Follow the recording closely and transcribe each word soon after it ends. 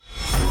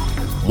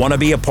Want to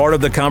be a part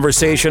of the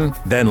conversation?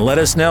 Then let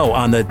us know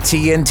on the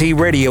TNT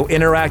Radio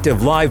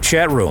Interactive Live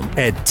chat room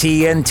at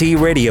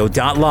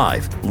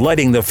tntradio.live.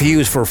 Lighting the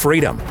fuse for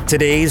freedom.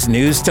 Today's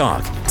News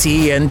Talk,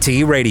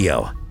 TNT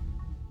Radio.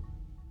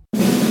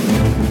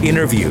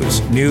 Interviews,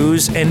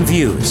 news, and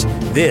views.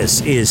 This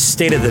is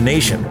State of the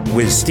Nation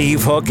with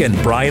Steve Hook and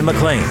Brian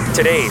McLean.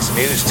 Today's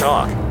News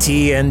Talk,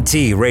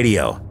 TNT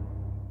Radio.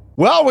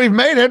 Well, we've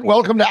made it.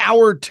 Welcome to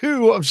hour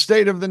 2 of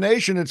State of the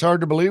Nation. It's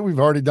hard to believe we've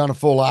already done a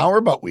full hour,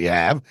 but we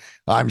have.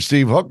 I'm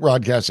Steve Hook,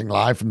 broadcasting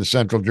live from the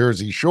Central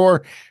Jersey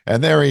Shore.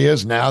 And there he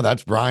is now.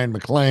 That's Brian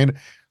McLean,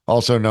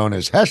 also known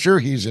as Hesher.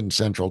 He's in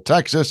Central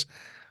Texas.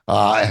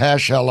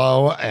 Hesh,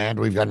 hello. And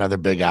we've got another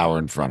big hour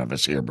in front of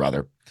us here,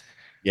 brother.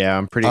 Yeah,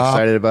 I'm pretty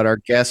excited about our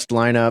guest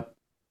lineup.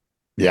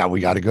 Yeah, we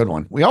got a good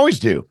one. We always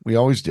do.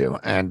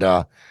 And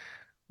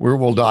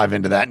we'll dive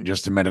into that in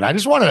just a minute. I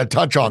just wanted to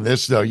touch on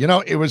this, though. You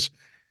know, it was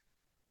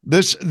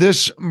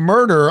this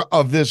murder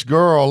of this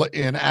girl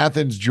in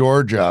Athens,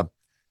 Georgia.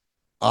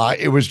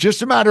 It was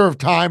just a matter of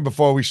time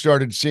before we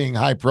started seeing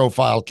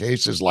high-profile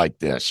cases like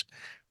this.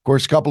 Of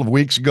course, a couple of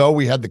weeks ago,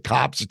 we had the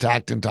cops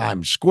attacked in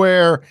Times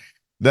Square.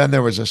 Then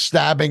there was a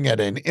stabbing at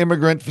an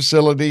immigrant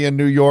facility in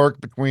New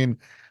York between,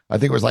 I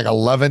think it was like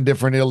 11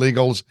 different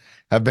illegals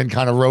have been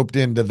kind of roped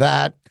into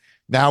that.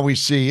 Now we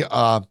see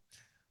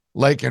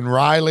Laken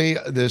Riley,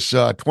 this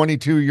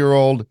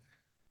 22-year-old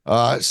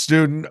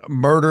student,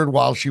 murdered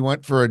while she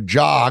went for a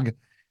jog.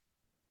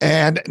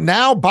 And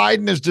now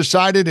Biden has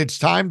decided it's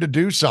time to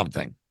do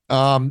something.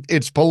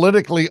 It's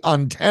politically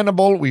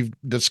untenable. We've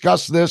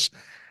discussed this,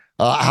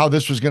 how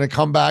this was going to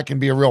come back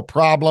and be a real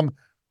problem.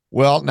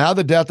 Well, now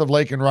the death of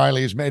Laken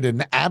Riley has made it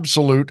an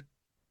absolute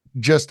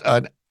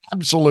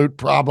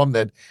problem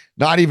that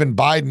not even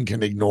Biden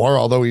can ignore,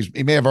 although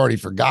he may have already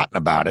forgotten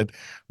about it.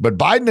 But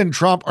Biden and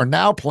Trump are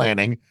now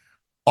planning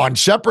on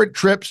separate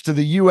trips to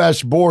the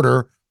U.S.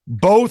 border,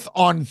 both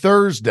on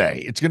Thursday.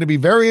 It's going to be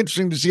very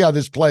interesting to see how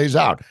this plays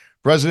out.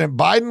 President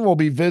Biden will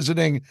be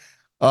visiting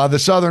the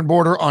southern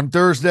border on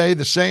Thursday,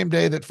 the same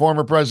day that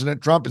former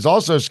President Trump is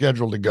also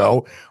scheduled to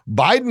go.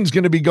 Biden's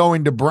going to be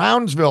going to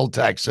Brownsville,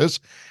 Texas,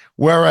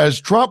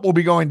 whereas Trump will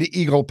be going to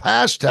Eagle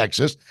Pass,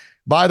 Texas.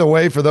 By the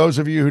way, for those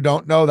of you who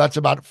don't know, that's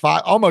about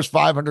almost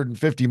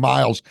 550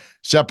 miles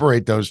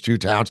separate those two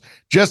towns.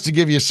 Just to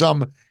give you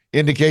some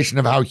indication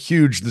of how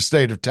huge the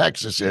state of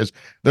Texas is,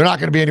 they're not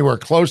going to be anywhere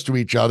close to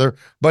each other,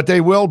 but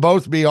they will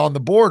both be on the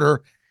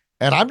border.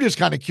 And I'm just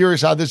kind of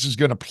curious how this is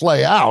going to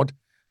play out.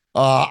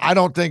 I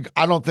don't think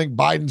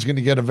Biden's going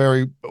to get a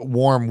very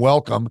warm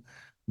welcome,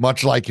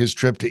 much like his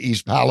trip to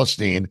East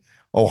Palestine.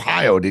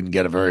 Ohio didn't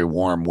get a very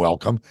warm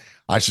welcome.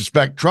 I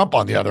suspect Trump,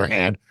 on the other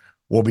hand,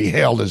 will be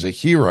hailed as a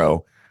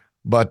hero.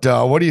 But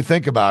what do you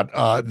think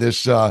about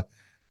this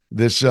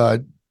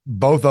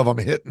both of them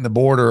hitting the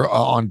border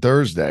on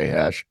Thursday,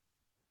 Hesh?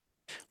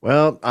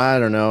 Well, I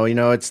don't know. You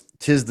know,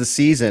 'tis the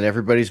season.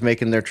 Everybody's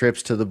making their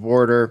trips to the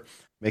border,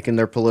 making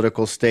their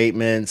political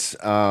statements.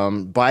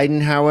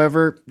 Biden,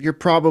 however, you're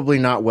probably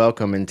not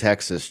welcome in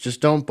Texas. Just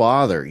don't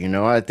bother. You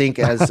know, I think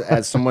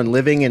as someone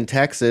living in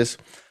Texas,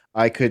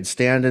 I could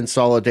stand in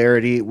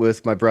solidarity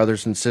with my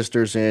brothers and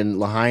sisters in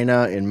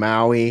Lahaina, in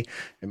Maui,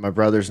 and my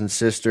brothers and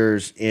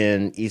sisters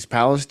in East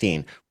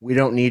Palestine. We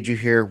don't need you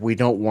here. We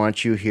don't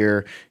want you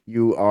here.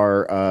 You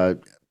are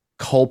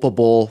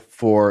culpable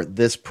for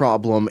this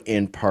problem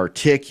in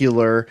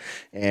particular,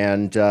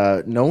 and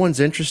no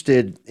one's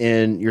interested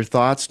in your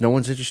thoughts. No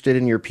one's interested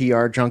in your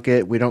PR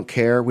junket. We don't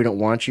care. We don't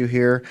want you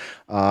here.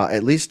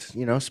 At least,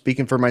 you know,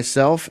 speaking for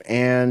myself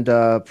and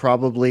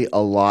probably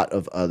a lot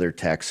of other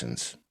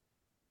Texans.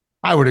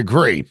 I would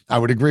agree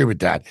with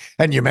that.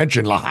 And you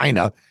mentioned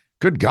Lahaina.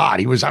 Good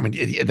God,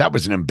 that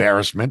was an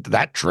embarrassment,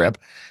 that trip.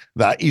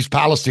 The East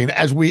Palestine,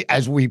 as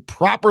we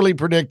properly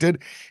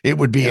predicted, it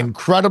would be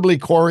incredibly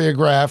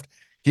choreographed.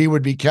 He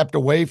would be kept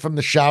away from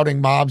the shouting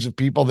mobs of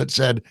people that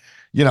said,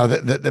 you know,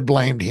 that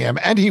blamed him,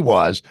 and he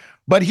was.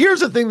 But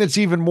here's the thing that's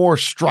even more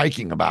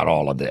striking about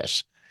all of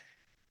this.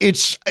 It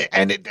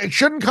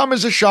shouldn't come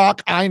as a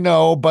shock, I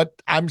know,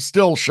 but I'm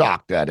still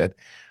shocked at it.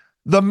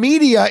 The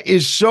media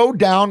is so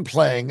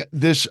downplaying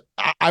this.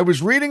 I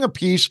was reading a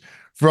piece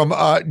from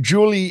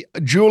Julie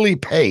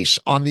Pace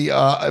on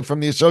from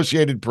the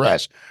Associated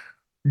Press.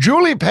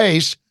 Julie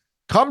Pace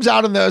comes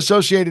out in the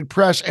Associated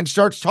Press and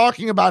starts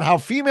talking about how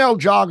female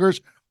joggers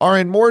are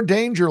in more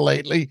danger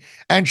lately,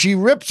 and she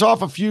rips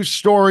off a few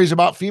stories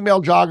about female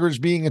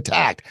joggers being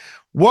attacked.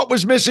 What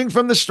was missing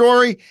from the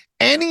story?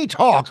 Any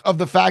talk of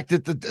the fact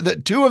that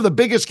the two of the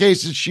biggest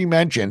cases she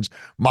mentions,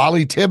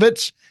 Molly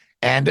Tibbetts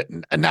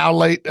and now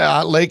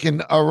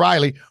Laken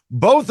Riley,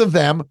 both of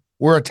them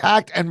were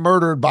attacked and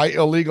murdered by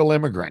illegal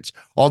immigrants.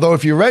 Although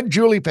if you read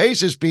Julie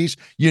Pace's piece,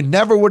 you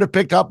never would have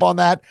picked up on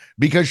that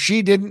because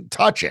she didn't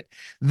touch it.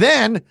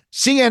 Then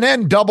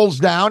CNN doubles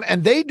down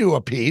and they do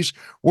a piece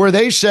where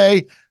they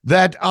say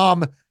that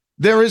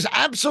there is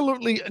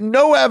absolutely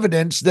no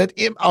evidence that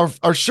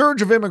our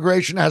surge of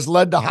immigration has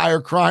led to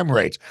higher crime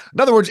rates.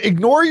 In other words,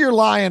 ignore your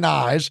lying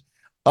eyes.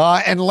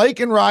 And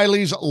Laken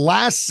Riley's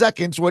last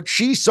seconds, what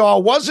she saw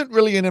wasn't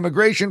really an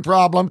immigration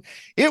problem.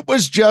 It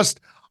was just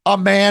a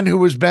man who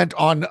was bent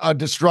on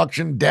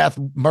destruction, death,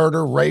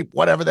 murder, rape,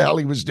 whatever the hell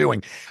he was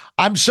doing.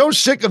 I'm so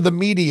sick of the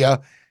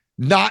media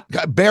not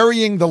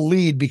burying the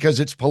lead because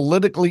it's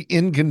politically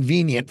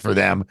inconvenient for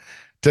them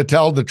to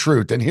tell the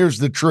truth. And here's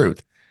the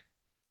truth.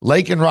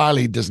 Laken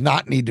Riley does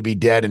not need to be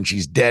dead, and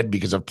she's dead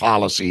because of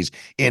policies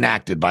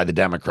enacted by the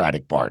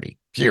Democratic Party.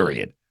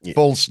 Period. Yeah.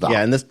 Full stop.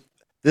 Yeah, and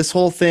this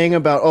whole thing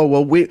about, oh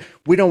well, we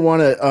don't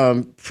want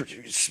to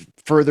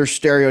further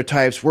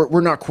stereotypes.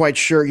 We're not quite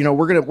sure.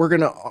 We're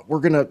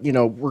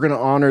gonna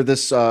honor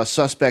this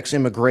suspect's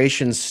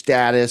immigration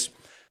status.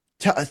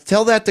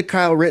 Tell that to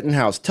Kyle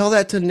Rittenhouse. Tell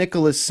that to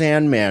Nicholas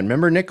Sandmann.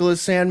 Remember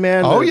Nicholas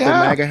Sandmann? Oh, the yeah.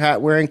 MAGA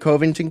hat wearing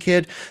Covington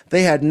kid?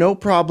 They had no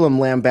problem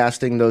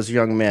lambasting those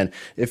young men.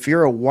 If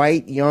you're a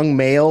white young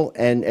male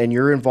and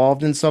you're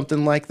involved in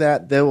something like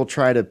that, they will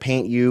try to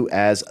paint you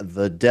as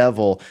the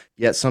devil.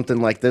 Yet something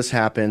like this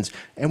happens,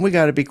 and we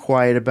got to be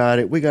quiet about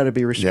it. We got to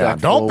be respectful. Yeah,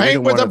 don't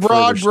paint with a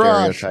broad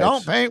brush.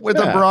 Don't paint with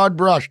a broad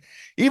brush,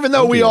 even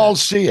though we all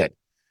see it.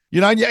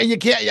 You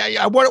can't.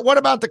 Yeah. What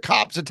about the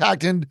cops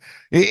attacked in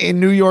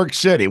New York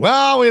City?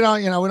 Well, we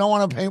don't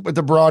want to paint with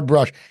the broad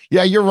brush.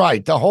 Yeah, you're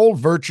right. The whole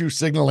virtue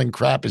signaling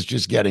crap is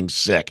just getting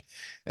sick,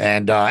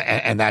 and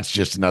that's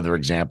just another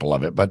example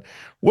of it. But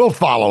we'll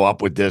follow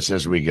up with this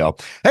as we go.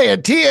 Hey,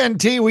 at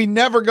TNT, we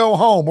never go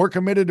home. We're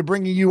committed to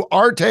bringing you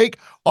our take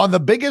on the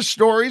biggest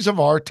stories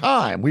of our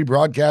time. We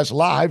broadcast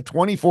live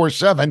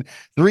 24/7,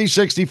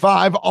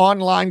 365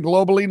 online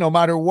globally, no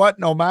matter what,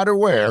 no matter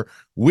where.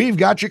 We've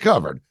got you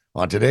covered.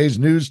 On today's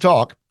News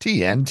Talk,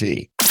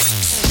 TNT.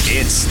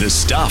 It's the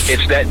stuff.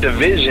 It's that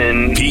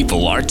division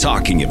people are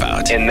talking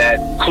about. and that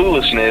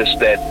cluelessness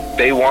that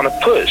they want to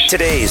push.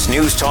 Today's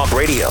News Talk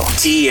Radio,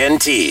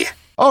 TNT.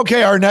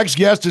 Okay, our next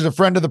guest is a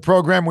friend of the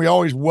program. We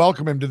always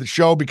welcome him to the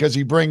show because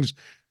he brings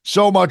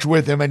so much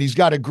with him, and he's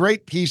got a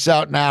great piece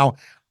out now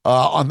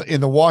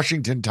in the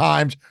Washington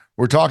Times.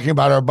 We're talking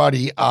about our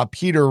buddy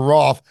Peter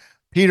Roff.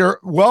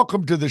 Peter,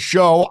 welcome to the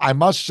show. I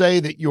must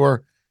say that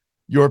your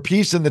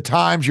piece in the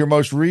Times, your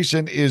most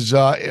recent, is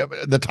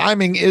the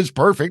timing is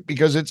perfect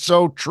because it's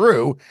so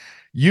true.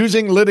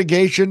 Using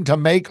litigation to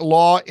make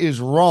law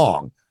is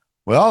wrong.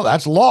 Well,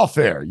 that's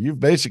lawfare. You've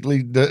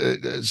basically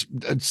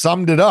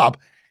summed it up.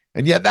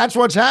 And yet that's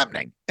what's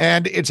happening.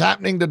 And it's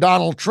happening to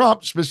Donald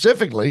Trump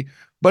specifically,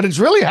 but it's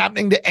really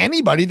happening to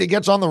anybody that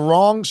gets on the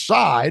wrong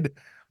side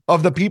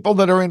of the people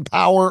that are in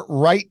power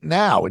right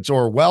now. It's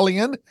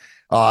Orwellian.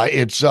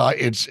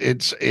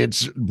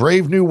 It's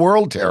Brave New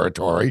World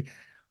territory.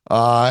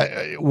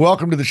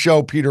 Welcome to the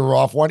show, Peter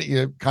Roff. Why don't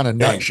you kind of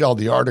nutshell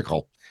the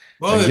article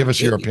and give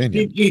us your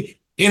opinion?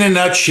 In a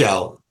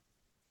nutshell,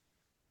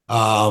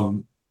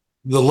 the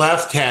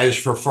left has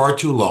for far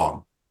too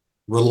long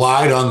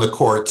relied on the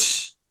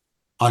courts,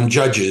 on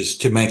judges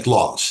to make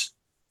laws.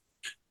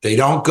 They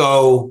don't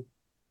go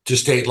to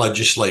state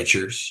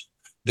legislatures.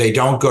 They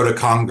don't go to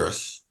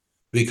Congress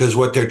because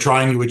what they're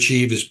trying to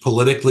achieve is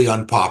politically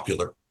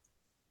unpopular.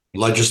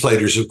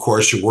 Legislators, of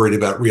course, are worried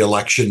about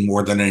re-election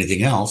more than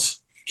anything else.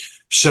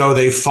 So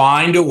they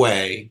find a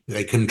way,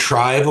 they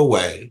contrive a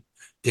way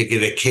to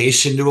get a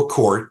case into a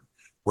court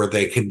where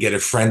they can get a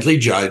friendly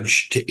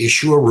judge to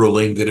issue a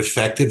ruling that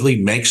effectively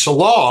makes a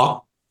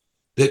law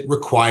that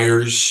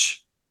requires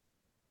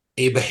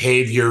a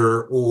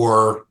behavior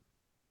or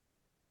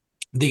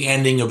the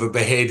ending of a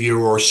behavior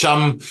or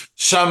some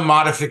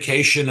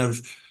modification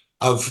of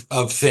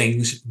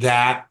things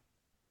that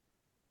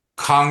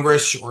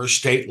Congress or a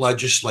state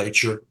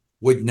legislature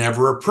would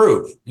never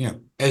approve.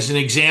 As an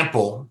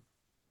example,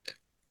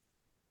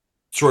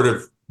 sort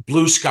of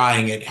blue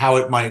skying it, how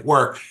it might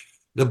work.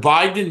 The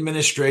Biden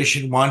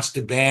administration wants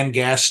to ban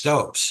gas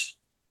stoves.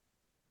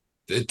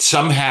 That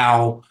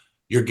somehow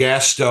your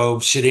gas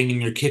stove sitting in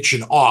your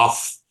kitchen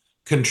off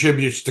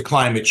contributes to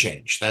climate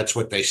change. That's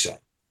what they say.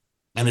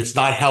 And it's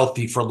not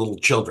healthy for little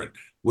children,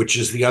 which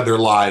is the other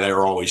lie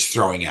they're always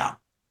throwing out.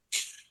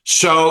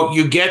 So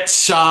you get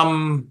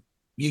some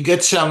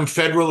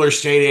federal or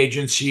state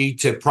agency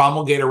to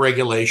promulgate a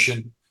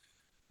regulation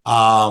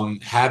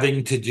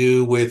having to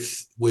do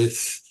with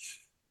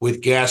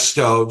gas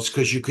stoves,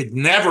 because you could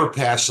never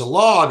pass a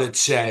law that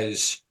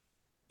says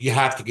you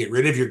have to get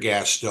rid of your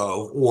gas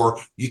stove or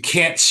you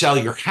can't sell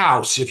your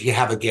house if you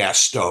have a gas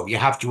stove. You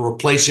have to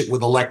replace it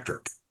with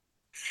electric.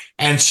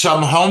 And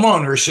some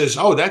homeowner says,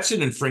 oh, that's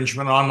an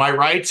infringement on my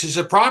rights as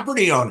a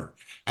property owner.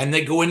 And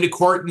they go into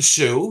court and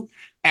sue,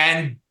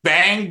 and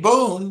bang,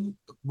 boom,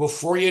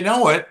 before you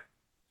know it,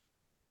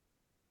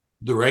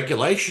 the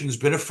regulation's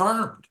been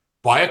affirmed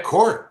by a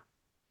court,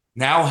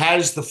 now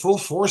has the full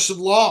force of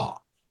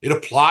law. It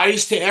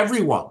applies to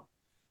everyone.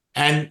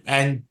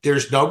 And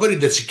there's nobody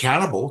that's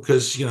accountable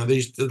because, a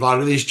lot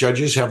of these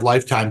judges have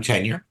lifetime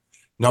tenure.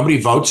 Nobody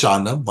votes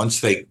on them once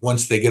they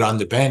get on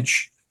the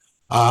bench.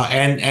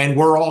 And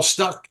we're all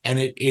stuck. And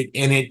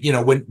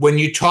when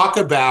you talk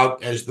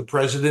about, as the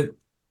president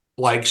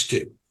likes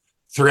to,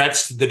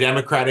 threats to the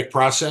democratic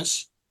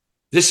process,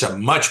 this is a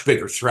much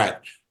bigger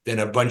threat than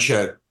a bunch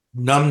of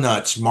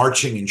numbnuts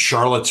marching in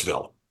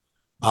Charlottesville,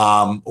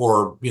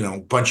 or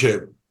bunch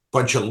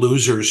of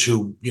losers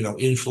who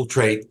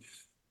infiltrate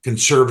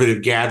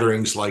conservative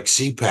gatherings like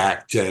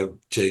CPAC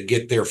to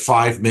get their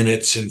 5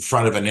 minutes in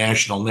front of a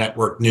national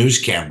network news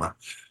camera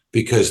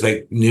because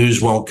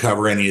news won't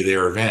cover any of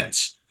their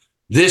events.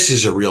 This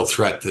is a real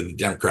threat to the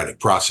democratic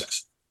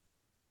process.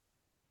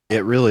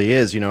 It really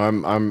is.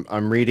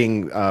 I'm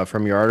reading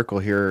from your article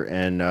here,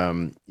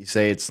 and you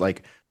say it's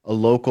like a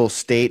local,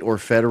 state, or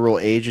federal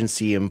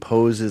agency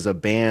imposes a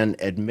ban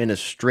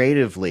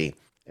administratively,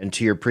 and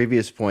to your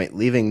previous point,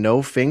 leaving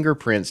no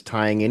fingerprints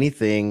tying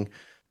anything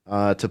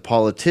to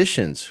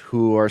politicians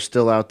who are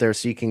still out there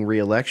seeking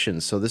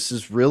re-election. So this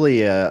is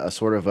really a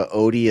sort of a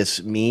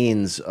odious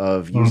means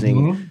of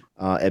using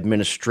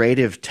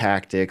administrative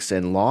tactics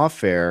and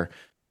lawfare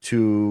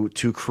to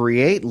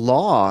create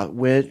law.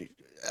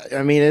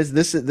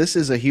 This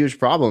is a huge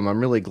problem. I'm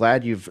really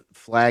glad you've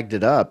flagged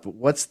it up.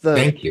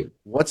 Thank you.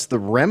 What's the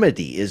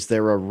remedy? Is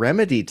there a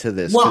remedy to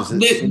this? Well,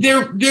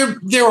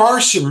 there are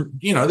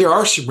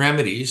some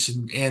remedies,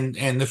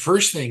 and the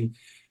first thing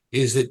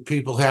is that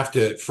people have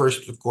to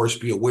first, of course,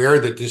 be aware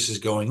that this is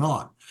going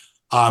on.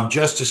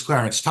 Justice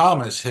Clarence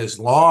Thomas has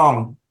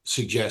long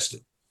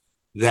suggested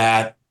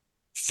that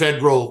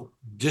federal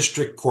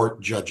district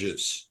court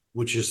judges,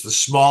 which is the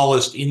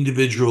smallest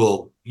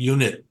individual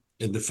unit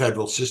in the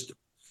federal system,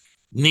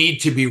 need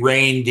to be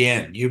reined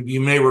in. You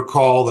may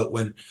recall that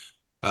when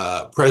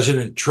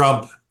President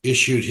Trump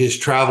issued his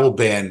travel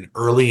ban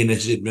early in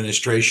his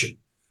administration,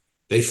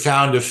 they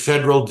found a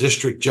federal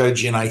district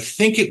judge in, I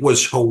think it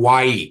was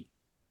Hawaii,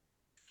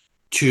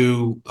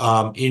 to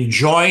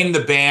enjoin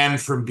the ban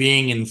from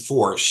being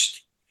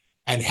enforced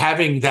and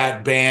having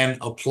that ban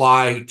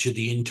apply to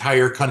the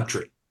entire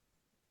country.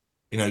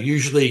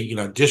 Usually,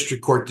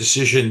 district court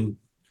decision,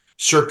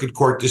 circuit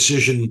court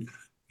decision,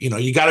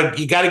 you got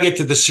to get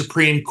to the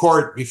Supreme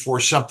Court before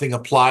something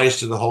applies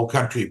to the whole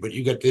country. But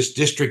you got this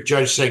district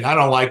judge saying, "I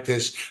don't like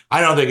this. I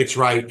don't think it's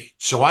right.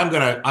 So I'm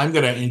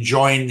gonna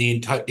enjoin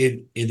in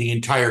the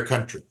entire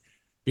country."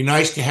 Be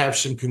nice to have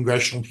some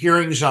congressional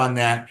hearings on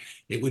that.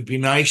 It would be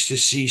nice to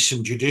see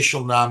some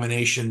judicial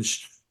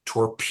nominations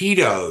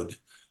torpedoed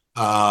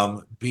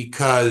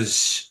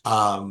because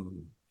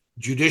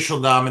judicial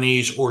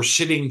nominees or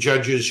sitting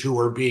judges who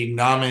are being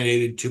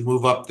nominated to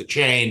move up the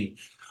chain,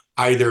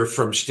 either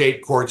from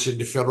state courts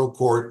into federal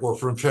court or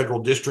from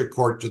federal district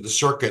court to the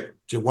circuit,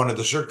 to one of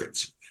the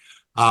circuits,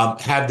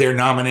 have their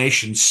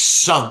nominations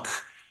sunk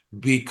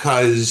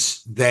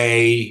because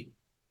they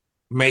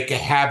make a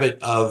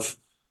habit of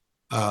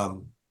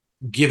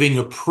giving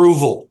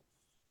approval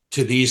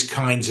to these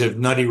kinds of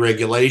nutty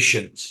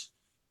regulations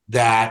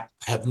that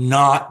have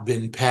not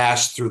been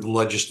passed through the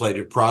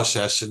legislative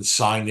process and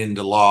signed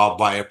into law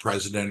by a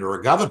president or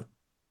a governor.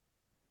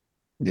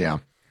 Yeah.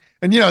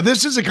 And,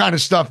 this is the kind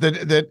of stuff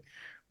that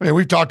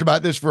we've talked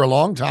about this for a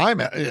long time,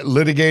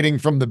 litigating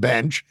from the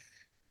bench.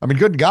 I mean,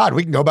 good God,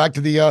 we can go back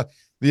to the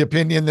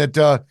opinion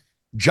that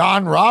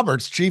John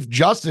Roberts, Chief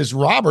Justice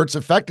Roberts,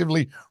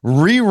 effectively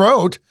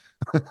rewrote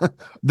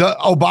the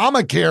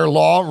Obamacare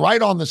law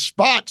right on the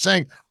spot,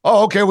 saying,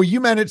 "Oh, okay, well, you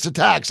meant it's a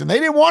tax." And they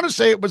didn't want to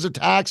say it was a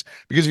tax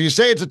because if you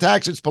say it's a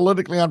tax, it's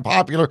politically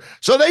unpopular.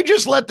 So they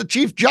just let the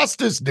Chief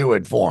Justice do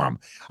it for them.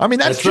 I mean,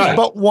 that's just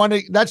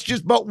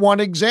but one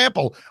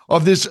example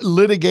of this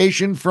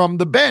litigation from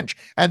the bench.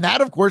 And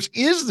that, of course,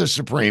 is the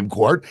Supreme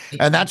Court.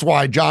 And that's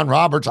why John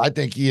Roberts, I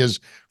think he is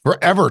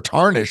forever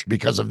tarnished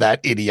because of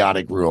that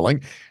idiotic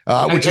ruling,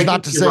 which is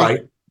not to say.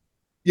 Right.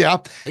 Yeah.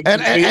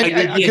 And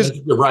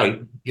you're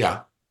right.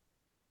 Yeah.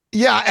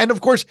 Yeah. And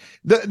of course,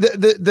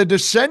 the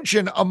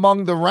dissension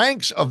among the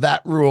ranks of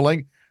that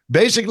ruling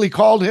basically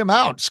called him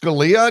out.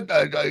 Scalia,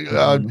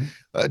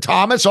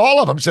 Thomas,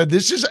 all of them said,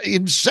 this is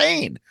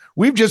insane.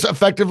 We've just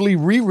effectively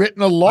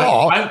rewritten a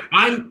law.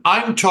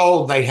 I'm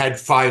told they had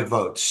 5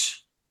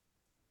 votes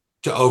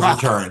to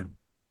overturn,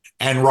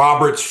 and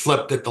Roberts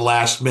flipped at the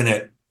last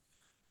minute,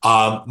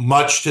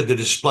 much to the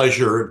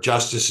displeasure of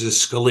Justices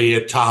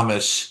Scalia,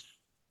 Thomas,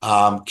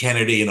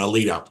 Kennedy, and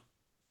Alito.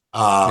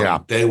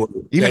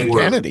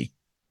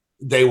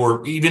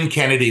 Even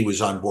Kennedy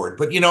was on board.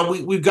 But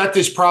we've got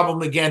this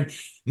problem again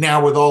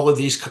now with all of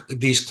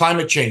these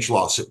climate change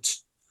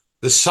lawsuits.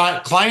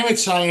 Climate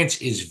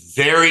science is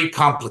very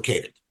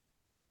complicated.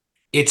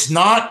 It's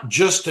not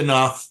just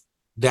enough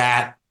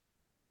that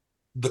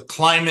the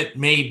climate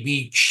may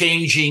be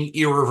changing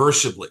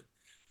irreversibly.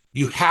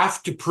 You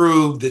have to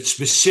prove that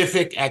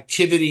specific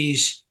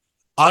activities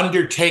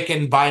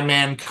undertaken by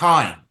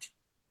mankind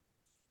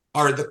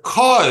are the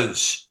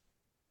cause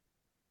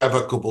of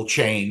irrevocable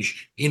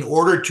change in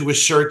order to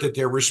assert that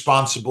they're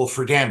responsible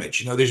for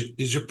damage.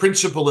 There's a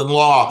principle in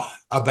law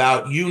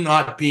about you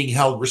not being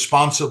held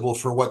responsible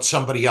for what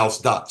somebody else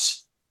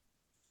does.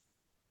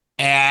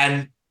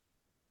 And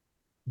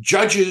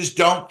judges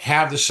don't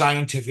have the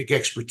scientific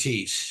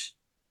expertise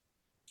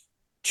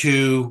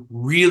to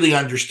really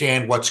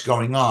understand what's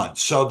going on.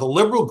 So the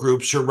liberal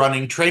groups are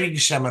running training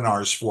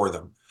seminars for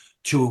them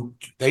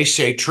they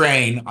say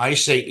train, I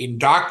say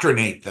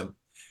indoctrinate them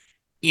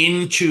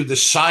into the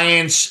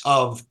science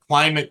of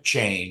climate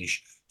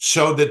change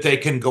so that they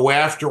can go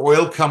after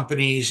oil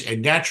companies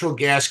and natural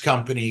gas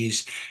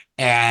companies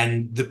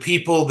and the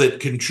people that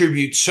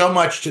contribute so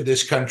much to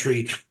this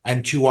country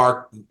and to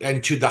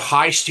the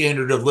high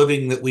standard of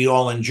living that we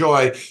all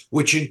enjoy,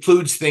 which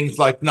includes things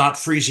like not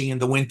freezing in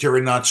the winter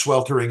and not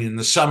sweltering in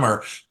the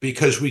summer,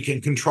 because we can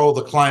control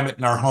the climate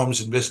in our homes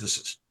and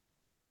businesses.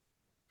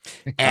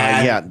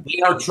 And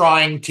they are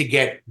trying to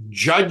get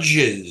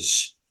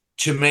judges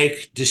to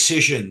make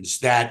decisions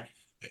that,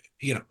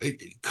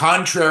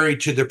 contrary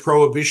to the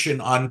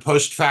prohibition on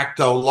post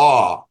facto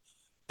law,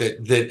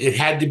 that it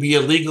had to be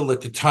illegal at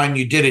the time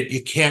you did it.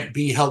 You can't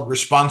be held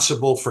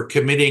responsible for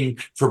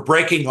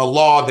breaking a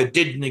law that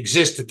didn't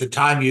exist at the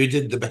time you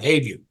did the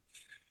behavior.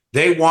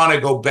 They want to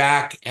go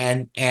back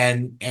and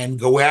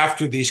go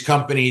after these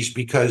companies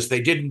because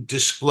they didn't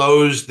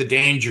disclose the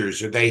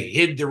dangers, or they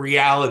hid the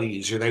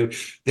realities, or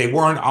they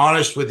weren't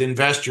honest with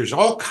investors,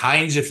 all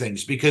kinds of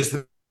things, because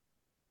the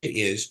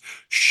is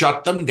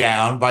shut them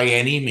down by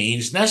any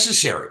means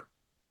necessary.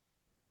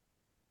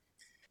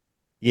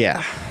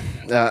 Yeah.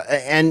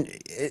 And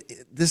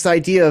this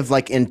idea of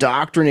like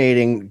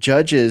indoctrinating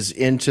judges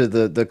into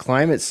the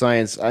climate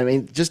science, I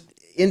mean, just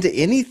into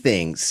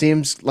anything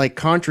seems like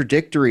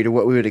contradictory to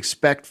what we would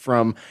expect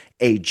from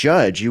a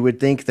judge. You would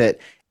think that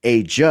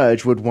a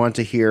judge would want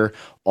to hear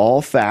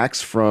all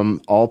facts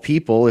from all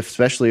people,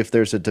 especially if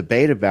there's a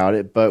debate about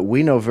it. But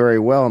we know very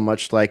well,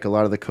 much like a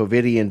lot of the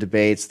COVIDian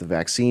debates, the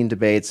vaccine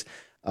debates,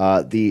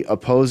 the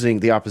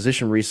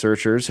opposition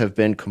researchers have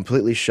been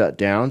completely shut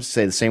down.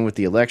 Say the same with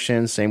the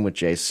election, same with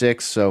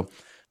J6. So,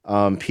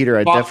 Peter,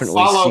 I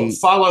definitely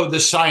follow the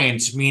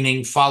science,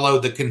 meaning follow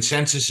the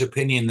consensus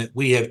opinion that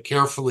we have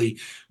carefully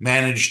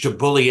managed to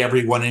bully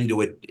everyone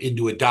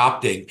into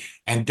adopting,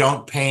 and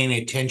don't pay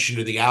any attention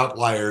to the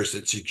outliers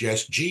that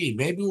suggest, gee,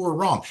 maybe we're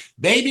wrong.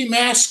 Maybe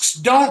masks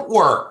don't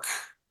work.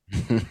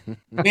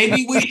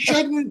 Maybe we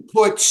shouldn't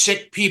put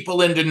sick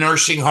people into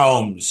nursing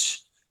homes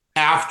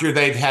after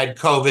they've had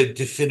COVID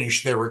to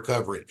finish their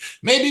recovery.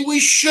 Maybe we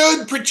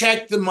should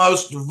protect the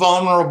most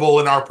vulnerable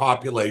in our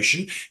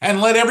population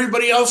and let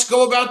everybody else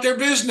go about their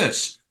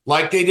business,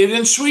 like they did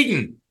in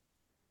Sweden,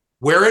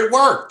 where it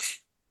worked.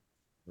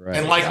 Right,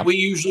 and like we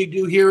usually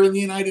do here in the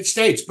United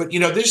States. But,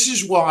 this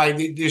is why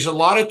there's a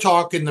lot of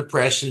talk in the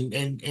press, and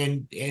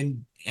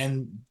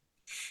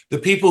the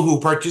people who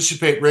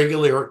participate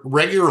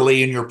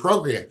regularly in your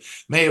program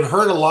may have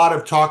heard a lot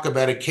of talk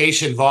about a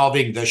case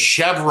involving the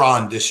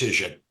Chevron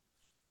decision.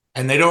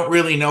 And they don't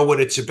really know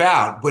what it's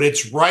about, but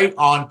it's right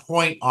on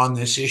point on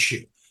this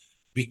issue.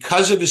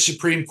 Because of a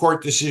Supreme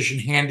Court decision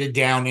handed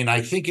down in,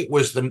 I think it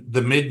was the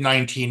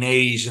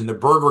mid-1980s in the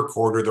Berger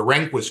Court or the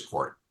Rehnquist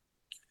Court,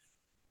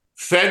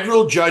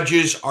 federal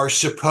judges are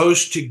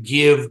supposed to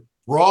give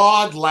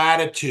broad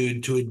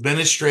latitude to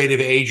administrative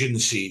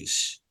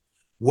agencies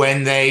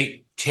when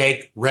they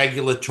take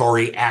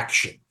regulatory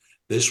action.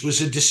 This was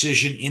a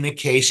decision in a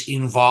case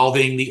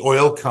involving the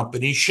oil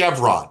company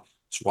Chevron.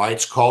 That's why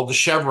it's called the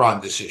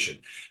Chevron decision.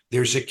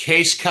 There's a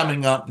case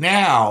coming up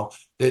now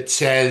that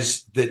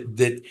says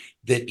that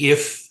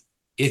if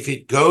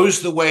it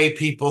goes the way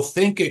people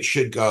think it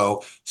should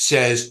go,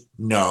 says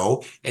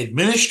no,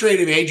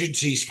 administrative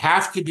agencies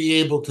have to be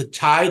able to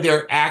tie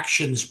their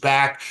actions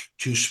back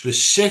to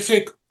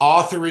specific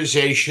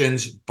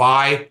authorizations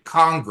by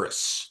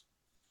Congress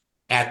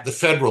at the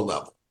federal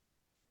level.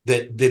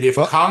 That if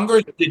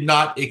Congress did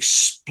not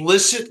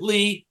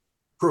explicitly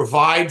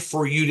provide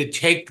for you to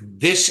take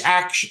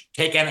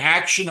an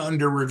action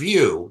under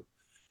review,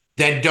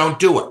 then don't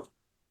do it.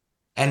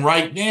 And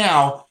right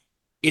now,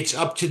 it's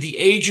up to the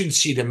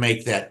agency to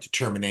make that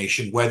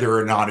determination, whether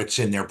or not it's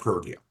in their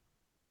purview.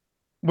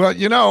 Well,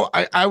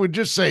 I would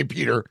just say,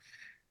 Peter,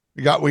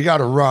 we got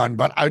to run,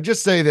 but I would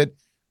just say that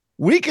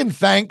we can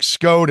thank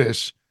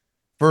SCOTUS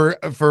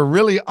for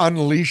really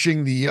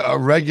unleashing the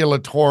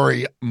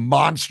regulatory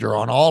monster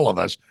on all of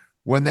us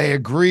when they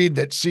agreed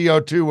that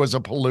CO2 was a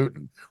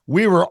pollutant.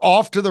 We were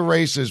off to the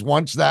races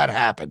once that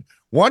happened.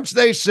 Once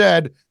they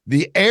said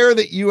the air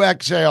that you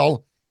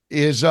exhale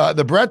is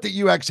the breath that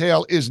you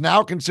exhale is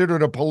now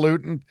considered a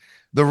pollutant,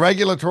 the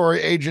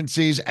regulatory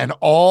agencies and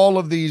all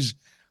of these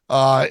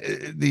well,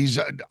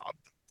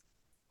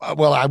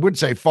 I would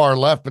say far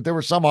left, but there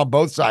were some on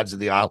both sides of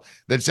the aisle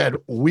that said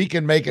we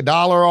can make $1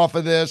 off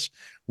of this.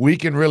 We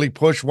can really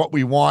push what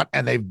we want,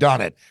 and they've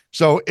done it.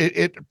 So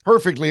it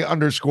perfectly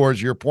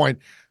underscores your point.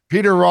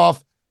 Peter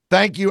Roff,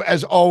 thank you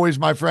as always,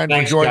 my friend,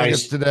 for joining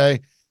us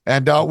today.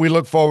 And we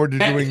look forward to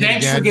doing it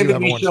again. Thanks for giving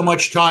me so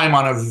much time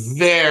on a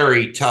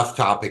very tough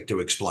topic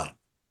to explain.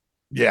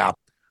 Yeah.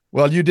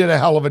 Well, you did a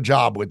hell of a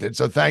job with it.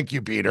 So thank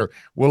you, Peter.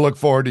 We'll look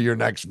forward to your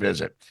next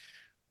visit.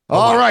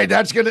 All right.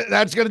 That's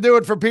gonna do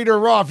it for Peter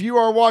Roff. You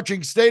are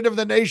watching State of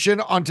the Nation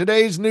on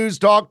today's News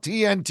Talk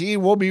TNT.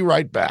 We'll be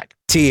right back.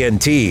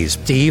 TNT's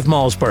Steve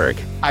Malzberg.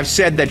 I've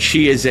said that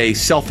she is a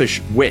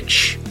selfish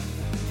witch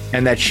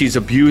and that she's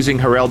abusing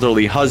her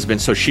elderly husband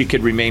so she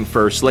could remain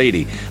First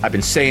Lady. I've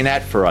been saying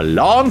that for a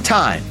long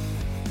time,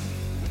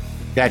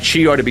 that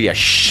she ought to be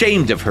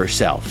ashamed of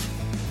herself.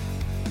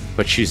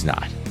 but she's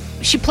not.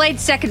 She played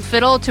second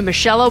fiddle to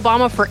Michelle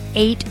Obama for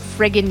 8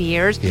 friggin'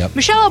 years. Yep.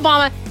 Michelle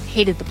Obama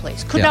hated the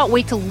place, could not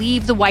wait to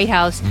leave the White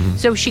House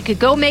so she could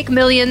go make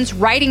millions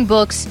writing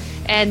books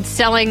and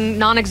selling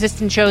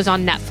non-existent shows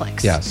on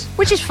Netflix. Yes.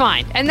 Which is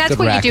fine. And that's Good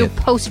what you racket.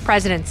 do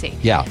post-presidency.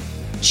 Yeah.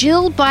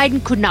 Jill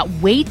Biden could not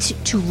wait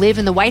to live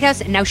in the White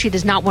House, and now she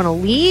does not want to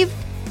leave.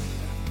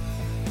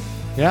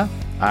 Yeah.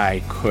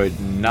 I could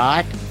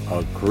not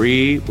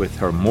agree with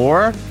her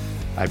more.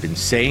 I've been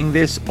saying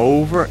this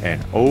over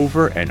and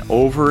over and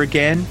over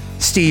again.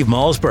 Steve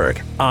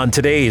Malzberg on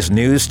today's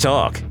News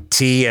Talk,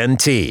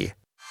 TNT.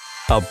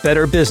 A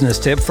better business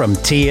tip from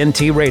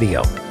TNT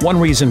Radio. One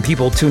reason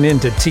people tune in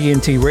to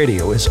TNT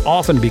Radio is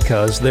often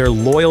because they're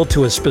loyal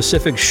to a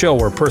specific show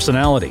or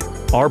personality.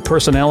 Our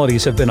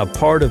personalities have been a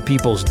part of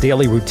people's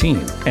daily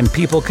routine, and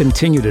people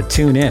continue to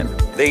tune in.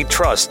 They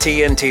trust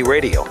TNT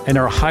Radio and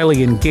are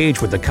highly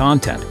engaged with the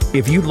content.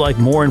 If you'd like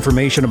more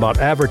information about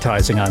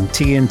advertising on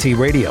TNT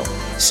Radio,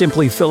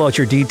 simply fill out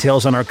your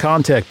details on our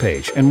contact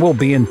page and we'll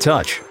be in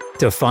touch.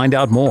 To find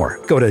out more,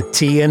 go to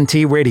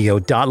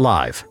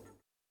tntradio.live.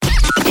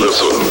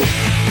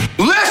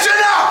 Listen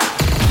up!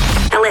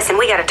 Now listen,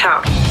 we gotta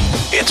talk.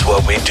 It's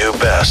what we do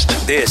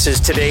best. This is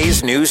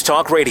today's News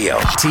Talk Radio,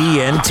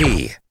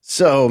 TNT.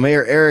 So,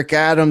 Mayor Eric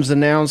Adams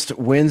announced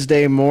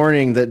Wednesday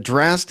morning that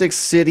drastic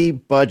city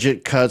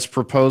budget cuts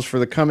proposed for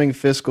the coming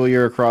fiscal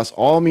year across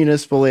all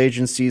municipal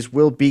agencies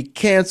will be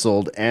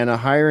canceled and a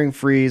hiring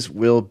freeze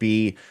will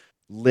be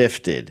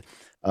lifted.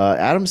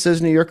 Adams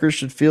says New Yorkers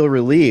should feel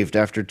relieved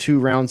after 2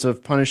 rounds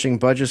of punishing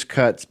budget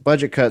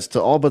cuts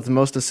to all but the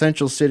most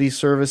essential city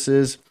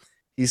services.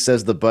 He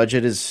says the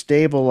budget is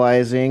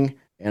stabilizing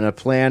and a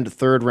planned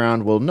 3rd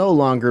round will no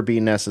longer be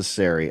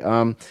necessary.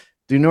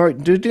 Do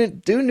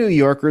New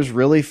Yorkers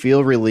really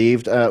feel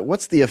relieved?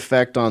 What's the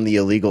effect on the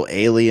illegal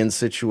alien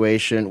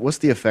situation? What's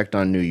the effect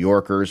on New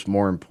Yorkers,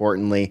 more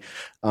importantly?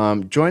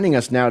 Joining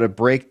us now to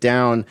break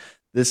down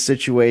this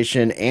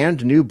situation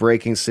and new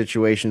breaking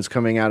situations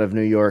coming out of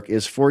New York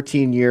is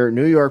 14-year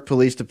New York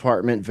Police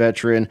Department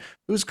veteran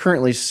who's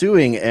currently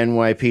suing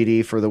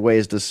NYPD for the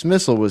ways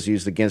dismissal was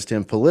used against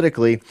him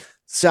politically.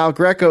 Sal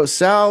Greco.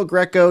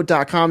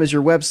 SalGreco.com is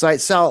your website.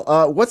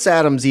 Sal, what's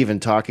Adams even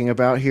talking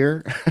about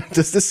here?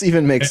 Does this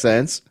even make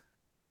sense?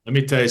 Let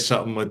me tell you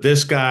something. With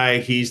this guy,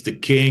 he's the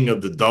king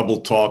of the double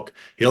talk.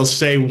 He'll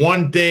say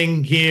one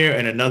thing here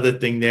and another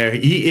thing there.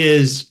 He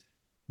is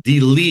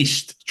the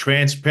least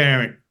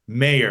transparent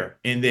mayor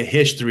in the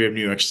history of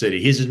New York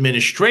City. His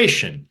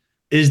administration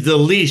is the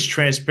least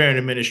transparent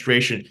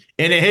administration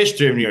in the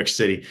history of New York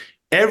City.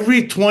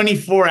 Every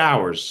 24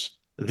 hours,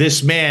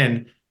 this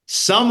man,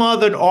 some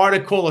other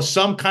article or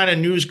some kind of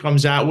news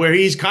comes out where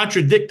he's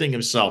contradicting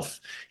himself.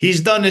 He's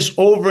done this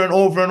over and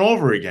over and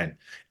over again.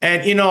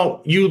 And, you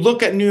know, you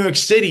look at New York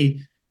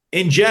City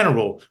in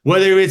general,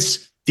 whether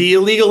it's the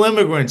illegal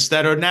immigrants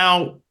that are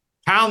now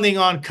pounding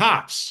on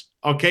cops,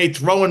 okay,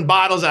 throwing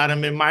bottles at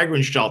them in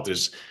migrant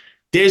shelters.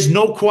 There's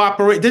no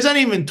cooperation. There's not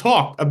even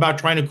talk about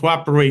trying to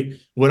cooperate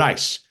with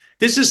ICE.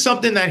 This is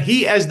something that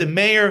he, as the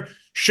mayor,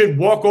 should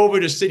walk over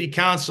to city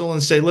council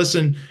and say,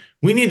 listen,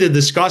 we need to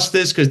discuss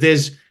this because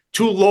there's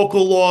 2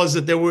 local laws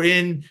that were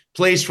in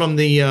place from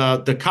the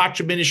Koch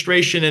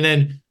administration and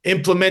then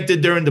implemented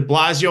during de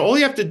Blasio. All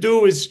you have to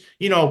do is,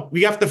 you know,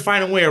 we have to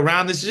find a way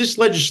around this. It's just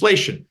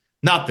legislation,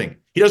 nothing.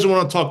 He doesn't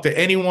want to talk to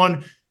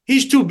anyone.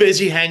 He's too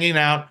busy hanging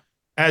out,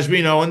 as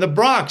we know, in the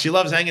Bronx. He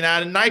loves hanging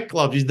out in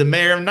nightclubs. He's the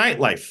mayor of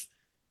nightlife.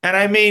 And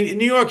I mean, in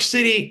New York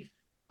City,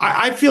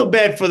 I feel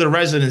bad for the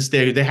residents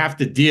there. They have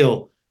to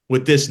deal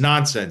with this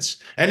nonsense.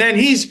 And then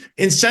he's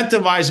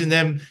incentivizing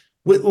them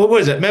with, what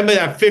was it? Remember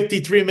that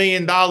 $53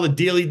 million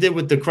deal he did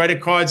with the credit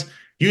cards?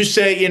 You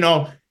say, you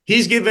know,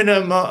 he's giving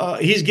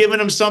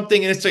them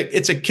something and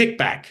it's a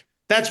kickback.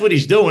 That's what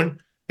he's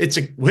doing.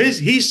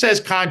 He says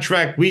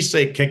contract, we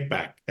say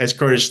kickback, as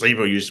Curtis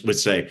Levo would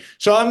say.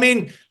 So, I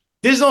mean,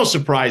 there's no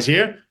surprise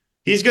here.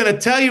 He's going to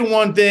tell you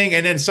one thing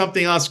and then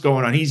something else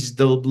going on. He's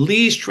the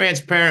least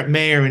transparent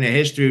mayor in the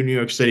history of New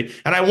York City.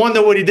 And I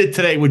wonder what he did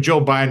today with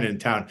Joe Biden in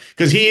town,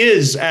 because he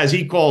is, as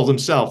he calls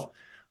himself,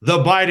 the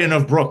Biden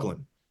of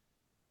Brooklyn.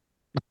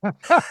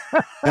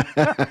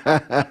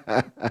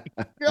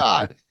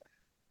 God.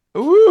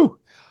 Ooh.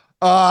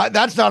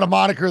 That's not a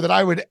moniker that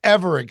I would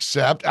ever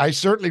accept. I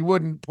certainly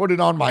wouldn't put it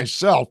on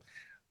myself.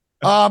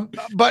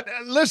 But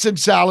listen,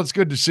 Sal, it's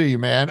good to see you,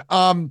 man.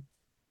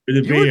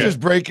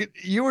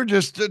 You were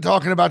just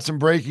talking about some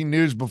breaking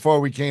news before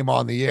we came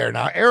on the air.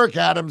 Now, Eric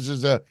Adams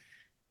is a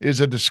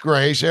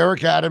disgrace.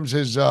 Eric Adams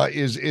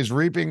is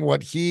reaping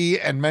what he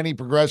and many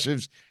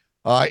progressives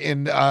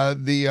from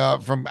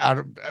out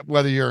of,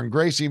 whether you're in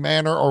Gracie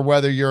Manor or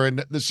whether you're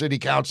in the city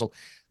council,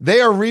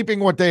 they are reaping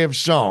what they have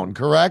sown.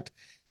 Correct.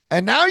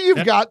 And now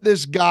you've got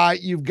this guy.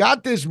 You've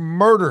got this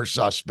murder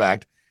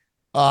suspect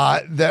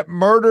that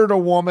murdered a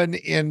woman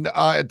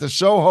at the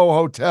Soho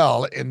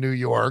Hotel in New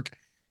York.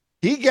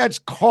 He gets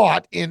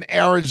caught in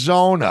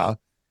Arizona,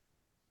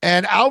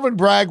 and Alvin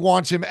Bragg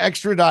wants him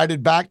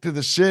extradited back to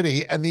the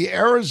city. And the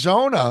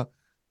Arizona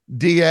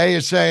DA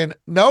is saying,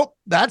 nope,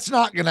 that's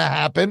not going to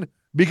happen.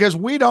 because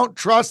we don't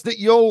trust that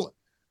you'll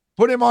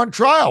put him on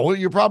trial. Well,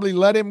 you probably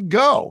let him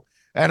go.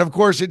 And of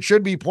course, it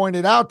should be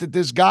pointed out that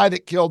this guy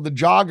that killed the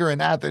jogger in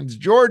Athens,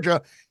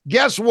 Georgia,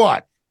 guess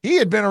what? He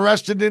had been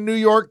arrested in New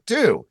York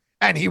too,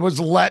 and he was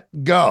let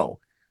go.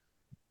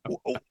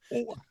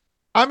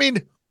 I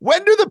mean,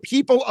 when do the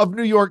people of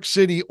New York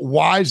City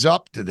wise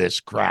up to this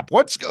crap?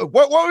 What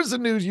was the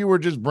news you were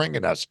just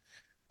bringing us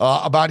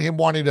about him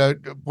wanting to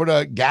put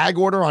a gag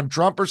order on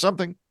Trump or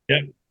something?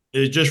 Yeah. It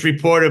was just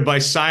reported by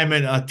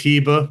Simon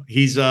Atiba.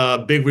 He's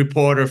a big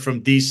reporter from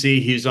D.C.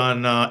 He's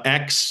on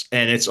X,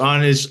 and it's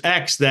on his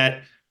X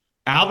that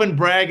Alvin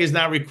Bragg is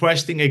now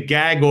requesting a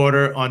gag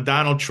order on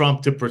Donald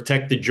Trump to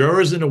protect the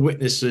jurors and the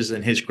witnesses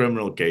in his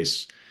criminal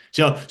case.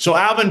 So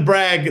Alvin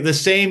Bragg, the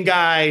same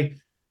guy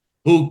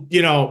who,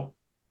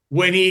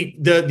 when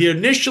the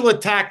initial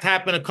attack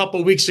happened a couple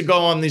of weeks ago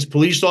on these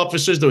police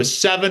officers, there was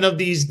 7 of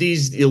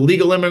these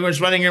illegal immigrants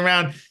running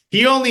around.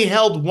 He only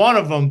held one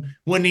of them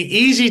when the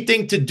easy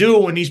thing to do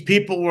when these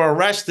people were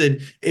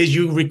arrested is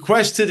you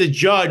request to the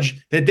judge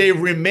that they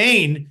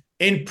remain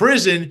in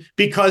prison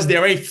because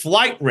they're a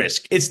flight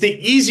risk. It's the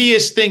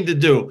easiest thing to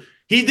do.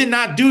 He did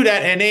not do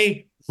that, and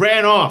they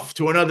ran off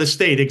to another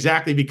state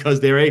exactly because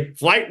they're a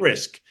flight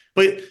risk.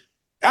 But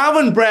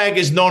Alvin Bragg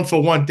is known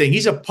for one thing.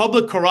 He's a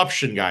public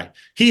corruption guy.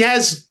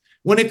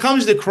 When it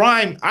comes to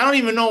crime, I don't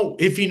even know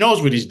if he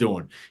knows what he's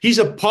doing. He's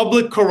a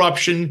public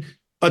corruption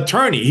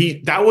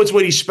attorney. That was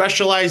what he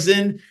specialized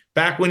in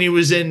back when he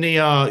was in the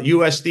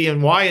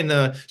USDNY in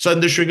the Southern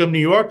District of New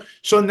York.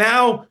 So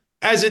now,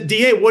 as a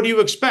DA, what do you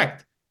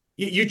expect?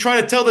 You try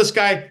to tell this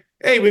guy,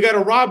 hey, we got a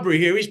robbery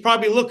here. He's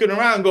probably looking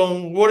around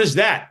going, what is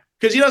that?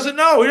 Because he doesn't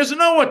know. He doesn't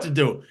know what to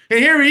do. And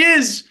here he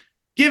is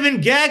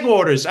giving gag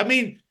orders. I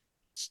mean,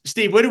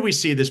 Steve, where did we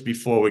see this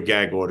before with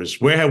gag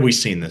orders? Where have we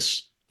seen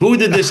this? Who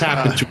did this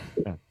happen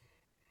to?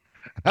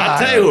 I'll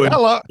tell you who.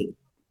 Hello.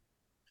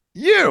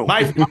 You.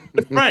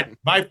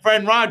 My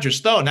friend Roger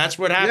Stone. That's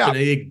what happened.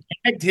 Yeah. They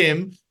gagged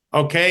him,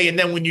 okay? And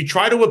then when you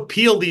try to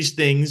appeal these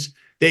things,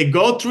 they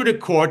go through the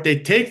court, they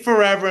take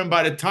forever, and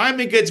by the time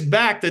it gets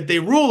back that they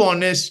rule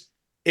on this,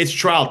 it's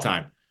trial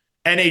time.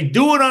 And they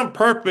do it on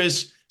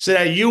purpose so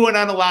that you are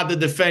not allowed to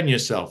defend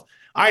yourself.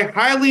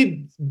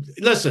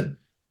 Listen,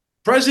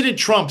 President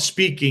Trump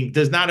speaking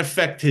does not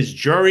affect his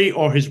jury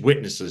or his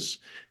witnesses.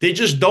 They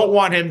just don't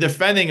want him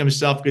defending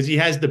himself because he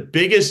has the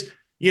biggest,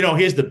 he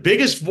has the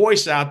biggest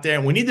voice out there.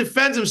 And when he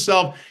defends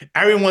himself,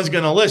 everyone's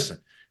going to listen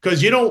because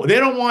they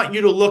don't want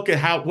you to look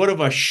at what of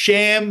a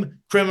sham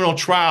criminal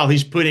trial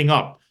he's putting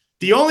up.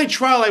 The only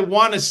trial I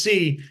want to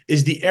see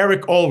is the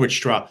Eric Ulrich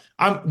trial.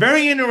 I'm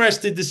very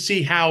interested to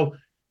see how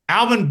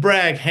Alvin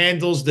Bragg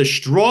handles the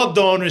straw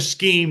donor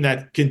scheme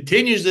that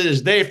continues to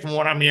this day, from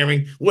what I'm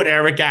hearing, with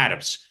Eric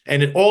Adams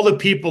and all the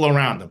people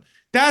around him.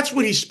 That's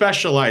what he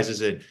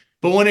specializes in.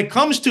 But when it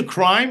comes to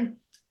crime,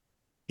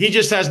 he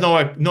just has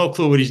no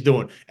clue what he's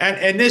doing.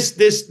 And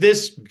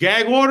this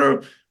gag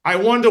order, I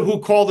wonder who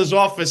called his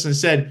office and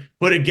said,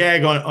 put a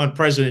gag on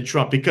President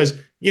Trump. Because,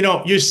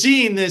 you're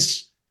seeing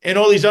this in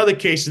all these other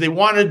cases. They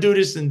want to do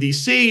this in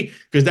D.C.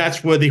 because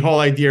that's where the whole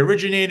idea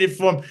originated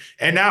from.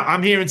 And now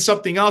I'm hearing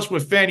something else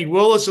with Fannie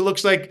Willis. It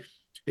looks like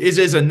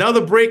is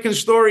another breaking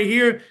story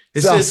here.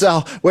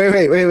 Sal,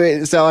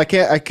 wait, Sal, I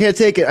can't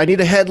take it. I need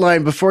a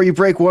headline before you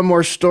break one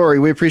more story.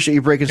 We appreciate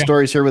you breaking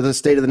stories here with the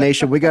State of the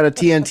Nation. We got a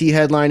TNT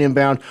headline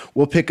inbound.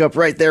 We'll pick up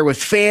right there with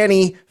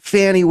Fannie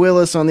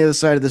Willis on the other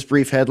side of this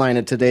brief headline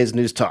at today's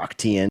News Talk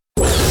TNT.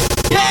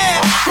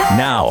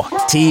 Now,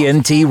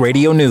 TNT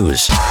Radio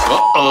News.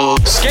 Uh-oh.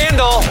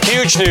 Scandal.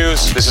 Huge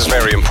news. This is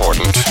very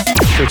important.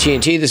 For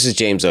TNT, this is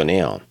James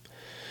O'Neill.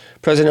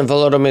 President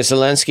Volodymyr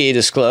Zelensky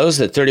disclosed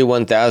that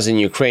 31,000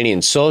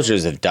 Ukrainian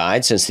soldiers have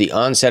died since the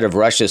onset of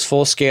Russia's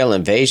full-scale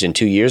invasion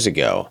 2 years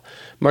ago,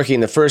 marking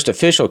the first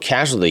official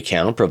casualty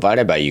count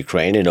provided by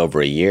Ukraine in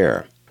over a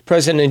year.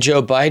 President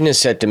Joe Biden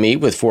is set to meet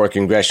with 4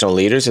 congressional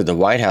leaders at the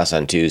White House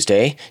on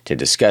Tuesday to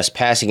discuss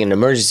passing an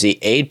emergency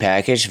aid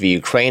package for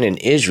Ukraine and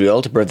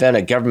Israel to prevent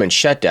a government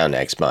shutdown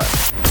next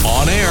month.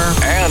 On air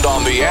and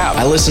on the app.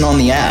 I listen on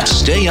the app.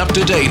 Stay up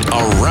to date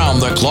around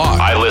the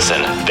clock. I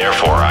listen,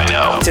 therefore I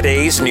know.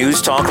 Today's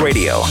News Talk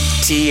Radio,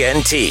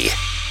 TNT.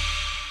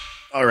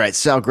 All right,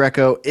 Sal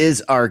Greco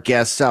is our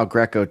guest.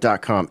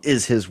 SalGreco.com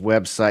is his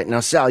website. Now,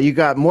 Sal, you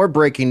got more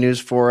breaking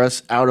news for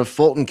us out of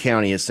Fulton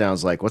County, it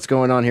sounds like. What's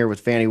going on here with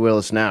Fannie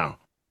Willis now?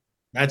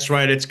 That's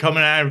right. It's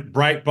coming out of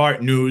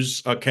Breitbart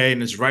News, okay,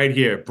 and it's right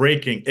here.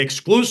 Breaking,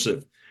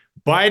 exclusive.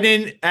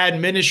 Biden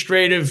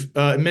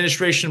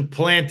administration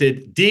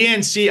planted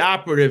DNC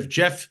operative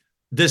Jeff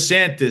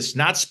DeSantis,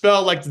 not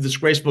spelled like the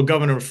disgraceful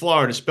governor of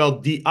Florida,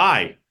 spelled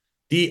D-I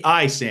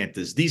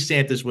Santis,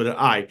 DeSantis with an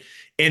I,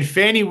 in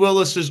Fannie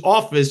Willis's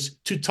office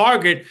to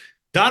target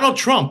Donald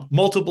Trump,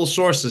 multiple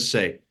sources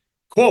say.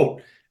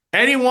 Quote,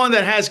 anyone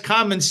that has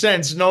common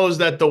sense knows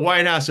that the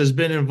White House has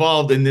been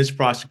involved in this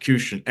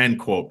prosecution, end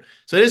quote.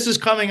 So this is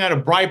coming out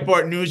of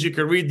Breitbart News. You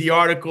can read the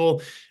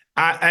article.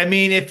 I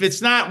mean, if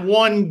it's not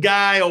one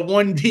guy or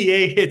one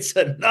DA, it's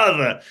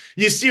another.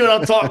 You see what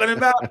I'm talking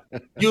about?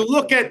 You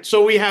look at,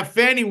 so we have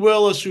Fannie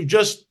Willis, who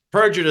just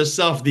perjured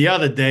herself the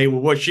other day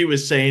with what she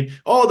was saying.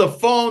 Oh, the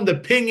phone, the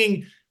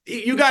pinging.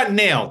 You got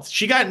nailed.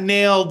 She got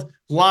nailed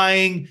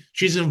lying.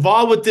 She's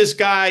involved with this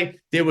guy.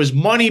 There was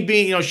money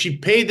being, she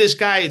paid this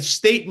guy. It's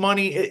state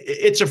money.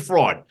 It's a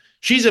fraud.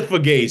 She's a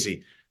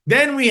fugazi.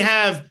 Then we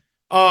have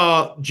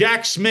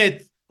Jack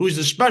Smith, who's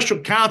the special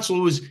counsel,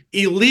 who was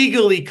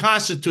illegally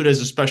constituted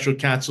as a special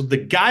counsel. The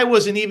guy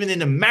wasn't even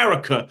in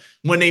America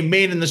when they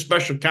made him the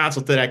special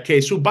counsel to that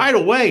case, who, by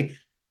the way,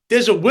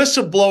 there's a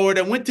whistleblower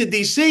that went to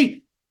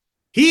D.C.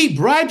 He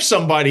bribed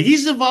somebody.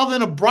 He's involved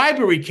in a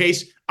bribery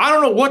case. I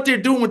don't know what they're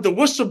doing with the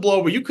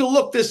whistleblower. You can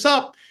look this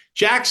up.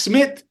 Jack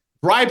Smith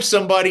bribed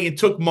somebody and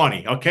took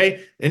money,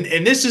 okay? And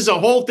this is a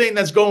whole thing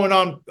that's going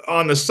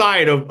on the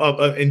side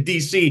of in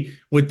D.C.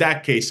 with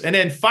that case. And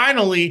then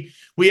finally,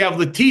 we have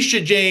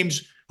Letitia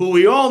James, who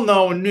we all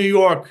know in New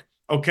York,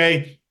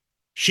 okay?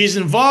 She's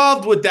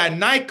involved with that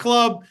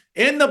nightclub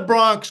in the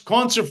Bronx,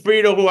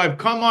 Consafrito, who I've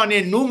come on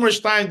in numerous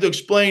times to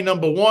explain.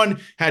 Number one,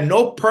 had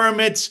no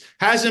permits,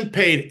 hasn't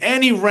paid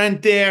any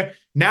rent there.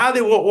 Now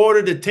they were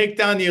ordered to take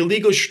down the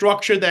illegal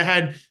structure that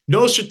had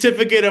no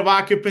certificate of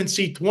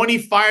occupancy, 20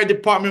 fire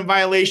department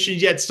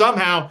violations, yet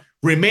somehow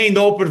remained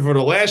open for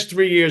the last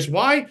 3 years.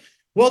 Why?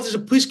 Well, there's a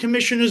police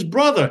commissioner's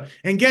brother.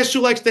 And guess who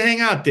likes to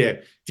hang out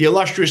there? The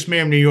illustrious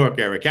mayor of New York,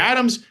 Eric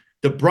Adams,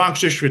 the Bronx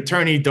District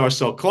Attorney,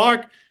 Darcel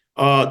Clark,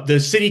 the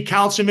city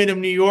councilman of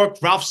New York,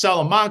 Ralph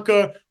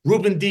Salamanca,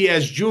 Ruben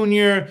Diaz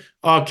Jr.,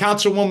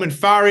 Councilwoman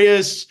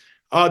Farias.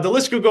 The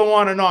list could go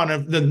on and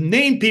on. The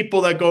named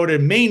people that go to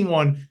the main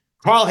one,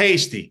 Carl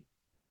Hastie,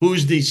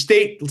 who's the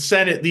state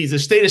Senate, the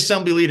state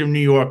assembly leader of New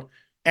York,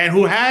 and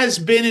who has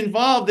been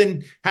involved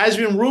and has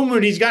been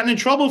rumored he's gotten in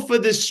trouble for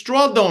this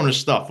straw donor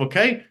stuff,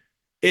 okay,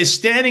 is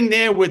standing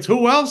there with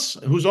who else?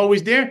 Who's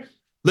always there?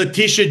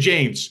 Letitia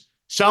James.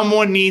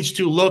 Someone needs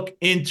to look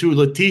into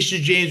Letitia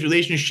James'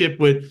 relationship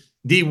with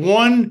the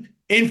one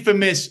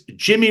infamous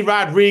Jimmy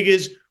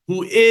Rodriguez,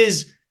 who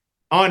is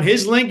on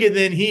his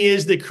LinkedIn. He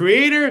is the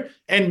creator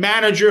and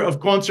manager of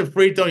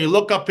Consafrito. You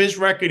look up his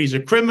record. He's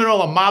a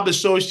criminal, a mob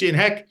associate.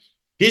 Heck,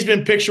 he's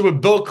been pictured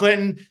with Bill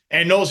Clinton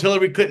and knows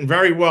Hillary Clinton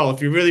very well, if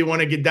you really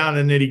want to get down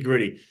to the nitty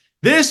gritty.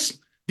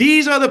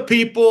 These are the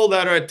people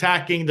that are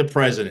attacking the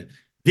president.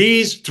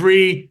 These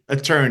three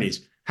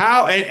attorneys.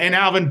 How, and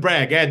Alvin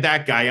Bragg, add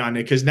that guy on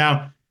there, because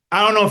now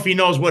I don't know if he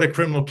knows what a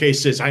criminal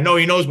case is. I know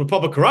he knows what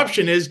public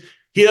corruption is.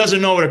 He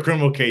doesn't know what a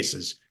criminal case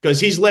is, because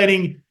he's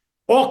letting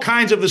all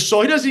kinds of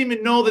assault. He doesn't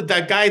even know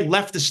that guy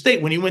left the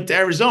state when he went to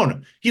Arizona.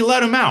 He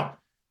let him out.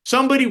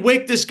 Somebody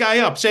wake this guy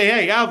up. Say,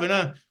 hey,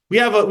 Alvin, we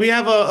have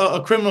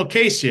a criminal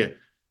case here.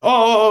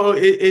 Oh,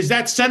 is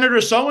that Senator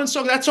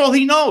so-and-so? That's all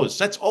he knows.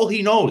 That's all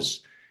he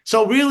knows.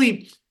 So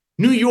really,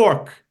 New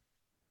York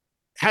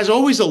has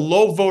always a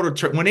low voter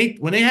turnout.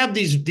 When they have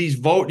these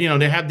vote,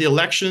 they have the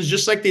elections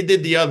just like they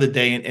did the other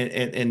day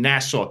in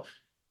Nassau.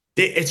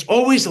 It's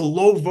always a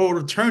low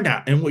voter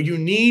turnout. And what you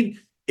need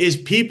is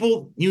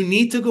people, you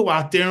need to go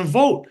out there and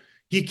vote.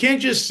 You can't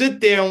just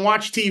sit there and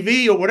watch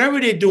TV or whatever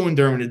they're doing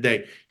during the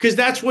day, because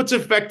that's what's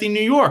affecting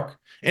New York.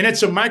 And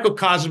it's a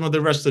microcosm of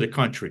the rest of the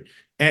country.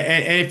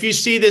 And if you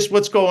see this,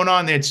 what's going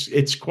on, it's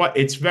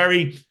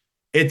very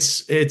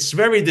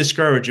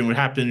discouraging what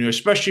happened in New York,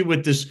 especially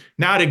with this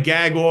now the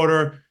gag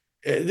order.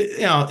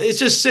 It's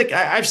just sick.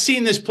 I've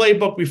seen this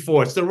playbook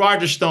before. It's the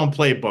Roger Stone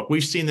playbook.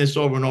 We've seen this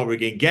over and over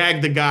again.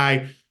 Gag the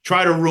guy,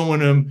 try to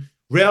ruin him,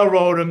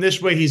 railroad him.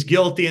 This way he's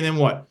guilty, and then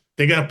what?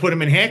 They're going to put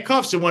him in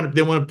handcuffs. They want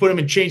to put him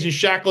in chains and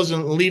shackles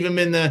and leave him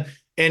in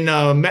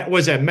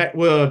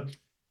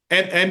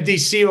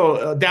MDC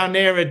or down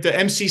there at the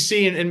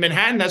MCC in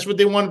Manhattan. That's what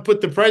they want to put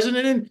the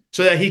president in,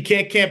 so that he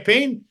can't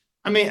campaign.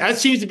 I mean, that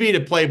seems to be the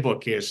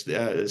playbook here,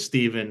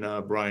 Steve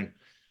and Brian.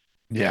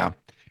 Yeah,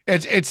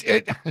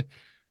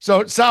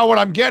 So, Sal, what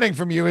I'm getting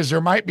from you is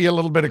there might be a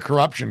little bit of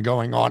corruption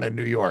going on in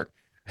New York.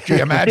 Do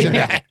you imagine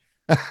that?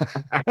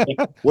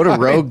 What a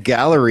rogue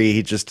gallery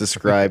he just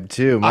described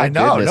too. My I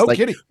know, goodness. no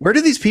kidding. Where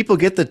do these people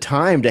get the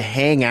time to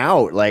hang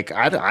out? Like,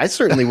 I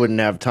certainly wouldn't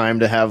have time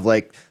to have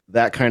like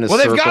that kind of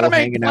circle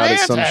hanging out at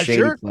some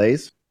shady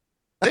place.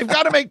 They've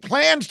got to make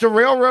plans to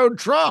railroad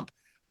Trump.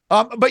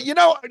 But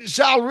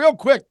Sal, real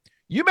quick,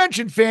 you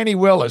mentioned Fannie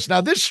Willis.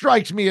 Now, this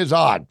strikes me as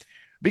odd,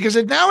 because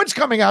now it's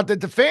coming out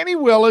that the Fannie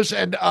Willis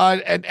and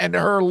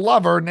her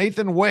lover,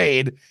 Nathan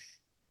Wade,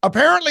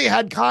 apparently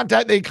had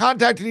contact. They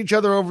contacted each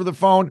other over the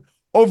phone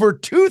over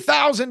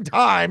 2,000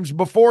 times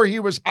before he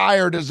was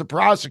hired as a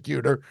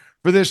prosecutor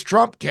for this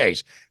Trump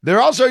case.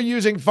 They're also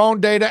using phone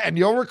data. And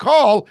you'll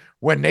recall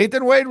when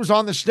Nathan Wade was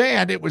on the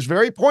stand, it was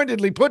very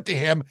pointedly put to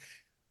him,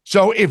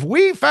 so if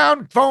we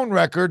found phone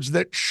records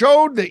that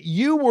showed that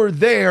you were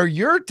there,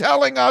 you're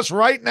telling us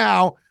right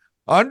now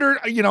under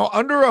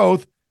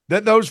oath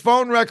that those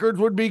phone records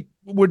would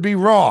be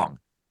wrong.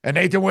 And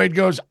Nathan Wade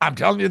goes, I'm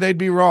telling you they'd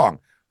be wrong.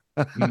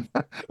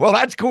 Well,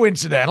 that's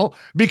coincidental,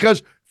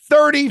 because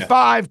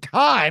 35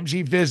 times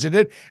he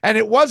visited, and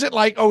it wasn't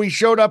like, he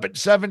showed up at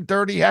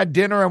 7:30, had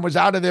dinner, and was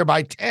out of there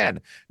by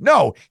 10.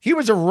 No, he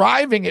was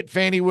arriving at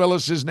Fannie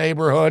Willis's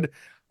neighborhood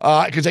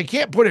because they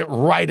can't put it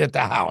right at the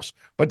house.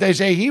 But they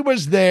say he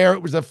was there.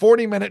 It was a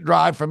 40-minute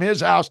drive from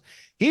his house.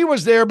 He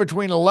was there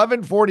between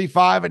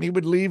 11:45, and he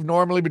would leave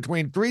normally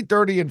between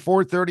 3:30 and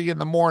 4:30 in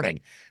the morning.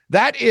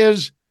 That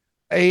is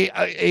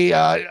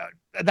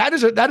that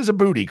is a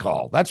booty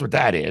call. That's what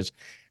that is.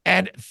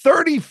 And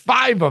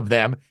 35 of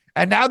them,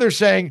 and now they're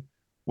saying,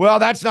 well,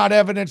 that's not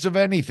evidence of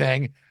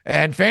anything.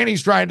 And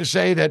Fannie's trying to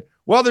say that,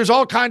 well, there's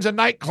all kinds of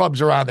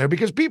nightclubs around there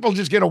because people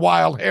just get a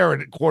wild hair at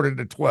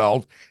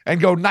 11:45 and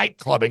go night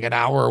clubbing an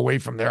hour away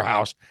from their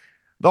house.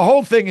 The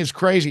whole thing is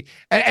crazy.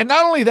 And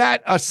not only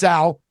that,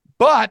 Sal,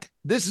 but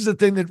this is the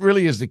thing that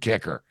really is the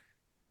kicker.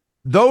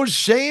 Those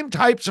same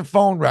types of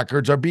phone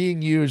records are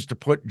being used to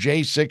put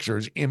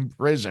J6ers in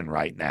prison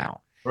right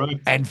now. Right.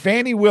 And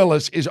Fannie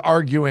Willis is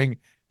arguing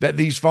that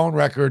these phone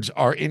records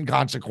are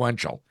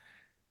inconsequential.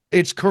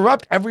 It's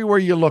corrupt everywhere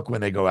you look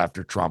when they go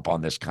after Trump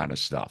on this kind of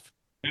stuff.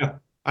 Yeah.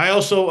 I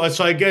also,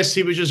 so I guess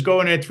he was just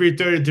going at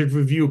 3:30 to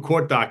review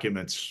court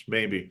documents,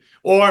 maybe.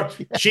 Or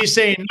she's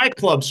saying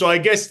nightclub. So I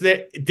guess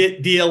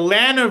the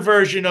Atlanta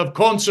version of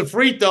Con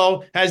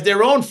Sofrito has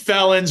their own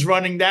felons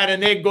running that,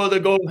 and they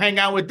go hang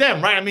out with them,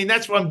 right? I mean,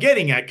 that's what I'm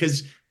getting at,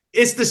 because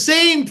it's the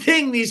same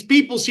thing these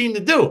people seem to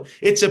do.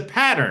 It's a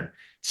pattern.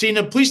 See, in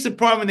the police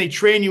department, they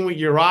train you with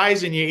your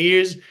eyes and your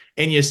ears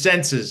and your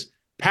senses.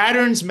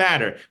 Patterns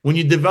matter. When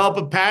you develop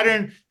a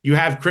pattern, you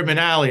have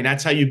criminality, and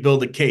that's how you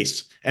build a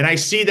case. And I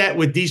see that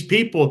with these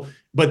people,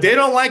 but they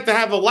don't like to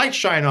have a light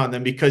shine on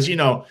them because, you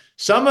know,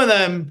 some of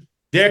them,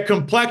 their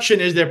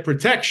complexion is their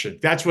protection.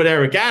 That's what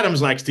Eric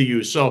Adams likes to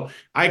use. So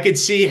I could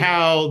see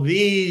how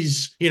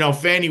these, you know,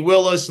 Fannie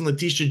Willis and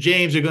Letitia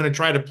James are going to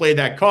try to play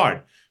that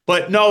card.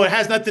 But no, it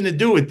has nothing to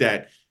do with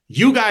that.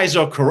 You guys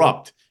are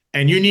corrupt,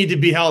 and you need to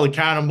be held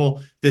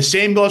accountable. The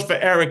same goes for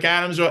Eric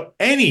Adams or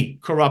any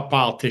corrupt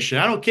politician.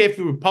 I don't care if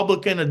you're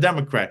Republican or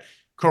Democrat.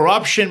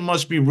 Corruption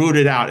must be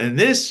rooted out. And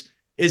this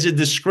is a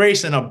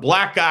disgrace and a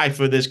black eye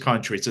for this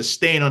country. It's a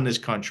stain on this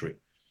country.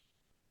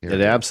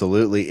 It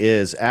absolutely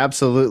is.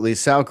 Absolutely.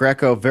 Sal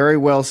Greco, very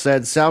well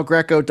said.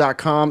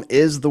 SalGreco.com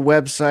is the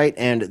website,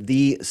 and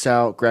the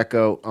Sal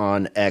Greco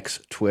on X,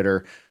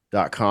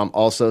 Twitter.com.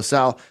 Also,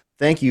 Sal,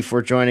 thank you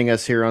for joining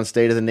us here on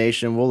State of the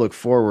Nation. We'll look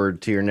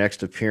forward to your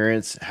next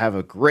appearance. Have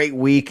a great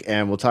week,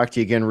 and we'll talk to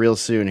you again real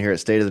soon here at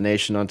State of the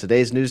Nation on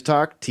today's News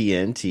Talk,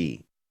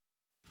 TNT.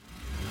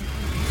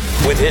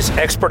 With his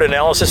expert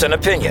analysis and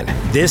opinion,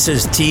 this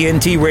is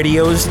TNT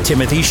Radio's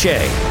Timothy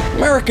Shea.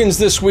 Americans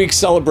this week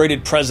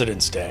celebrated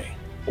President's Day.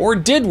 Or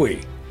did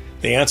we?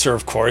 The answer,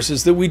 of course,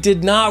 is that we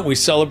did not. We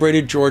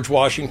celebrated George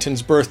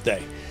Washington's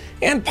birthday.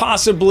 And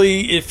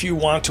possibly, if you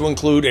want to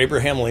include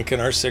Abraham Lincoln,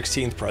 our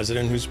 16th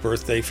president, whose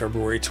birthday,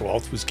 February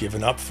 12th, was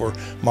given up for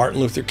Martin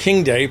Luther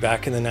King Day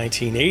back in the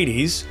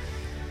 1980s.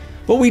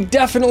 But we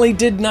definitely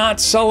did not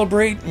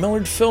celebrate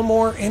Millard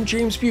Fillmore and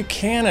James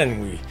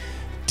Buchanan. We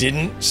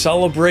didn't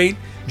celebrate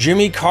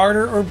Jimmy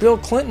Carter or Bill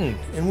Clinton.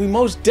 And we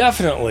most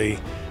definitely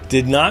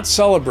did not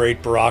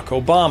celebrate Barack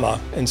Obama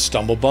and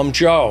Stumblebum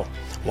Joe.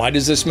 Why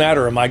does this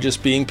matter? Am I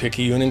just being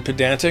picayune and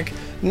pedantic?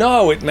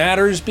 No, it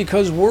matters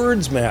because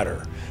words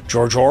matter.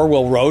 George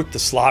Orwell wrote, "The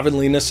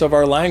slovenliness of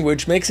our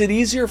language makes it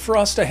easier for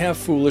us to have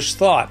foolish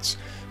thoughts."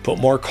 Put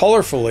more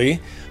colorfully,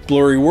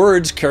 blurry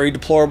words carry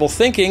deplorable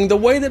thinking the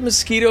way that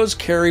mosquitoes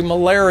carry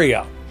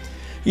malaria.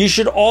 You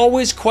should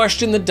always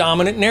question the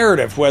dominant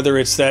narrative, whether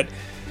it's that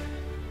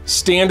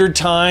standard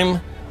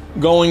time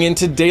going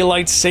into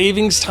daylight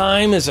savings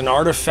time is an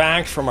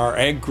artifact from our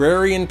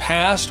agrarian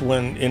past,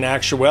 when in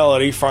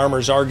actuality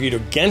farmers argued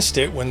against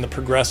it when the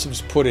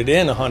progressives put it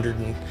in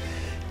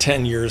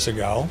 110 years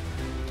ago.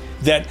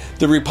 That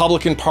the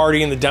Republican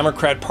Party and the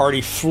Democrat Party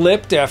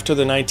flipped after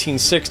the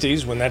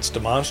 1960s, when that's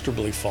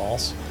demonstrably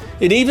false.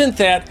 And even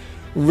that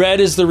red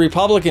is the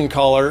Republican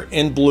color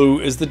and blue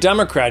is the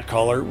Democrat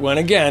color, when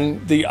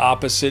again, the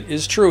opposite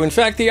is true. In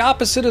fact, the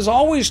opposite is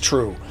always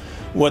true,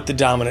 what the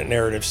dominant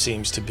narrative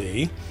seems to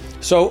be.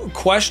 So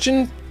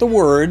question the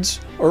words,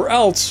 or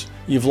else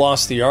you've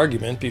lost the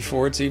argument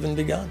before it's even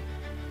begun.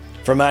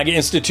 From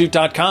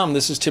MAGAInstitute.com,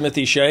 this is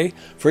Timothy Shea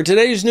for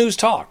today's News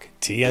Talk,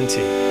 TNT.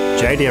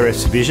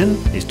 JDRF's vision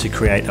is to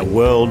create a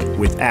world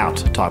without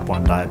type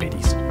 1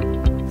 diabetes.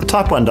 The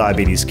type 1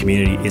 diabetes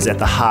community is at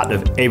the heart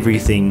of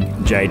everything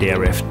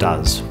JDRF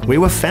does. We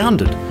were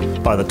founded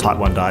by the type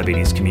 1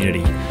 diabetes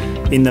community.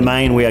 In the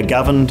main, we are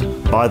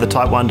governed by the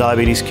type 1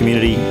 diabetes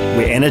community,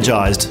 we're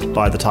energised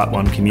by the type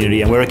 1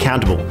 community, and we're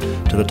accountable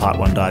to the type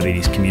 1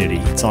 diabetes community.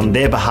 It's on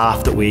their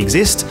behalf that we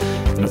exist,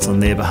 and it's on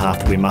their behalf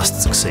that we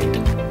must succeed.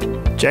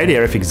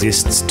 JDRF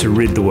exists to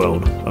rid the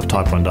world of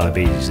type 1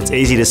 diabetes. It's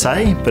easy to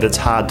say, but it's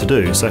hard to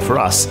do. So for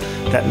us,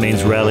 that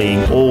means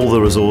rallying all the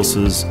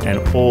resources and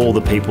all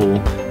the people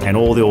and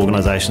all the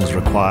organisations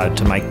required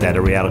to make that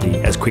a reality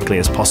as quickly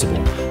as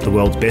possible. The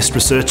world's best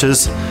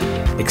researchers,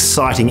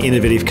 exciting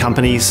innovative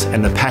companies,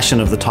 and the passion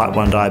of the type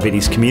 1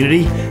 diabetes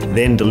community,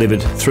 then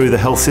delivered through the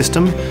health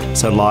system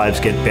so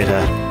lives get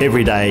better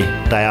every day,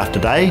 day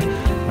after day,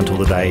 until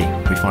the day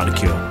we find a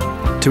cure.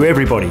 To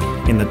everybody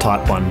in the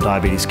type 1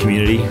 diabetes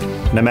community,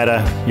 no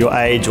matter your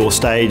age or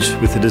stage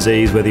with the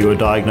disease, whether you were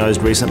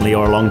diagnosed recently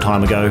or a long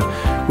time ago,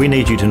 we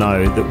need you to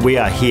know that we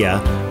are here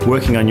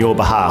working on your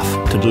behalf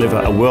to deliver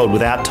a world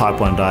without type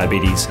 1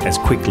 diabetes as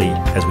quickly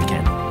as we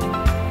can.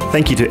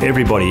 Thank you to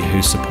everybody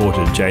who's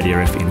supported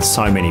JDRF in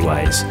so many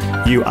ways.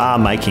 You are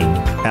making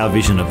our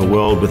vision of a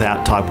world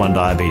without type 1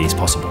 diabetes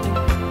possible.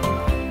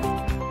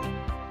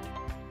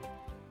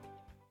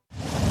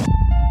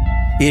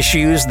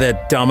 Issues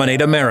that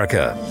dominate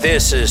America.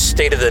 This is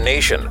State of the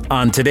Nation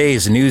on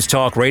today's News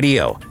Talk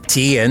Radio,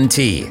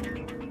 TNT.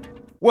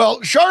 Well,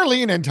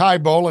 Charlene and Ty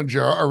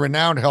Bollinger are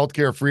renowned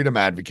healthcare freedom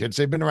advocates.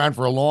 They've been around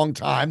for a long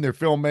time. They're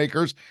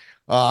filmmakers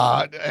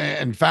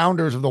and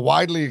founders of the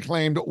widely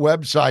acclaimed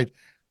website,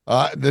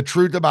 The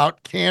Truth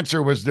About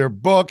Cancer was their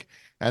book,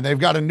 and they've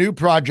got a new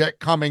project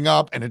coming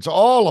up, and it's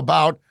all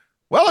about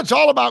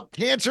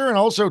cancer and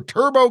also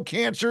turbo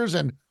cancers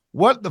and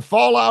what the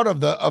fallout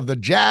of the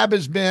jab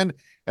has been.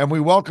 And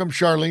we welcome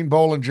Charlene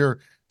Bollinger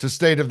to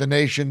State of the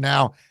Nation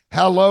now.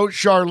 Hello,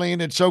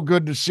 Charlene. It's so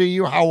good to see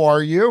you. How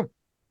are you?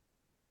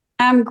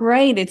 I'm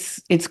great.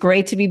 It's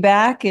great to be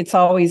back. It's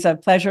always a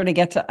pleasure to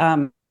get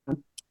to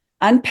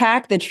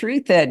unpack the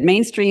truth that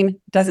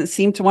mainstream doesn't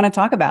seem to want to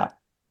talk about.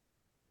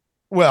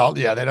 Well,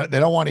 yeah, they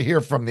don't want to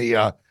hear from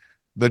the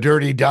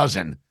Dirty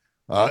Dozen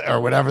or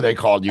whatever they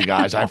called you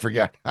guys. I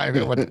forget.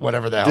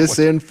 Whatever the hell.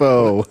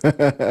 Disinfo.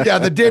 Yeah,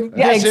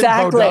 Disinfo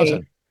exactly.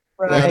 Dozen.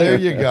 Right. Yeah, there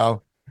you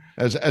go.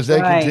 As they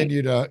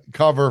continue to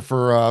cover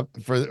for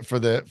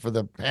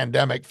the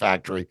pandemic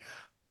factory.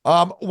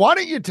 Why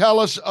don't you tell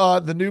us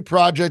the new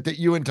project that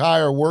you and Ty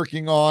are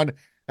working on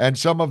and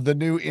some of the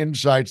new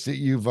insights that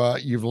you've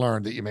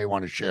learned that you may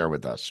want to share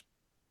with us?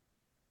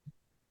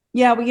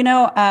 Yeah,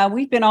 well,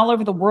 we've been all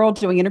over the world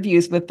doing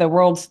interviews with the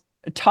world's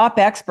top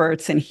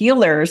experts and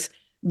healers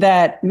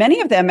that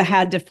many of them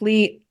had to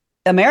flee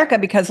America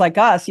because, like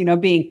us,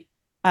 being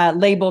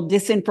labeled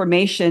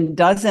disinformation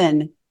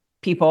dozen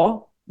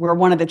people, we're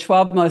one of the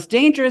 12 most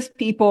dangerous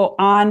people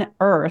on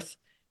earth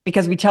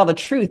because we tell the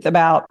truth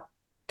about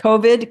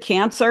COVID,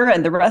 cancer,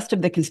 and the rest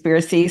of the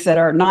conspiracies that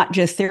are not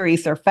just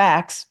theories, they're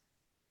facts.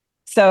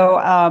 So,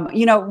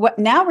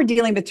 now we're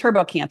dealing with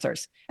turbo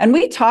cancers. And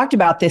we talked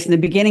about this in the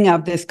beginning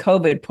of this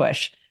COVID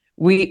push.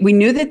 We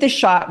knew that the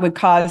shot would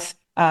cause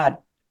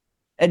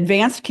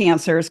advanced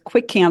cancers,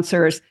 quick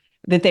cancers,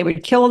 that they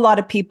would kill a lot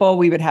of people.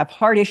 We would have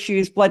heart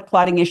issues, blood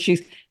clotting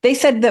issues. They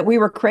said that we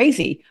were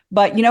crazy.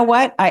 But you know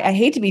what? I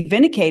hate to be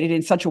vindicated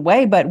in such a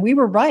way, but we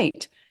were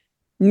right.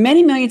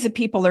 Many millions of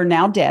people are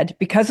now dead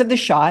because of the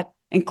shot,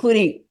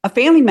 including a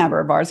family member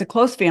of ours, a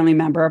close family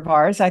member of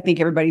ours. I think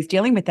everybody's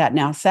dealing with that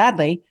now,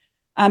 sadly.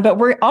 But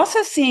we're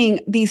also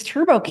seeing these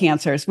turbo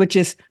cancers, which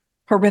is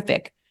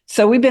horrific.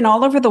 So we've been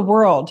all over the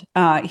world,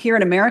 here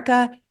in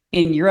America,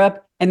 in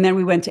Europe, and then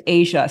we went to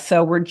Asia.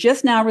 So we're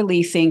just now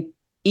releasing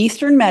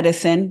Eastern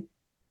Medicine.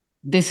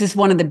 This is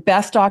one of the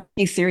best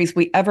docu-series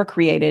we ever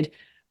created.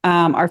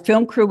 Our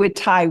film crew with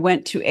Ty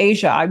went to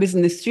Asia. I was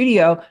in the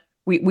studio.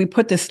 We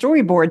put the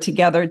storyboard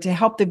together to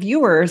help the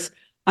viewers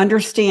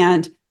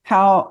understand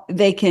how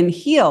they can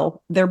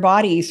heal their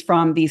bodies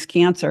from these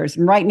cancers.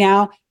 And right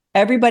now,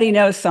 everybody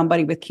knows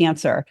somebody with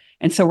cancer.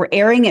 And so we're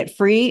airing it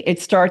free.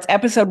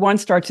 Episode 1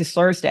 starts this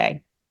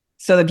Thursday.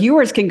 So the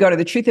viewers can go to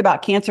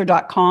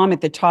thetruthaboutcancer.com.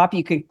 At the top,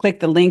 you can click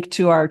the link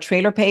to our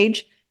trailer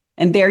page.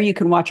 And there you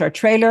can watch our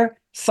trailer,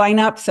 sign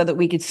up so that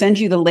we could send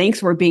you the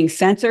links. We're being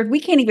censored. We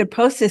can't even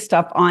post this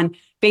stuff on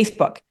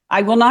Facebook.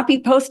 I will not be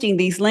posting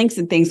these links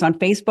and things on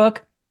Facebook.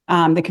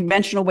 The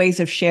conventional ways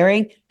of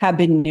sharing have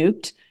been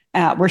nuked.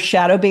 We're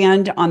shadow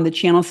banned on the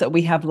channels that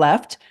we have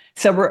left.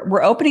 So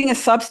we're opening a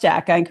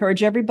Substack. I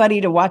encourage everybody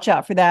to watch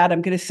out for that.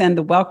 I'm going to send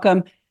the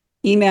welcome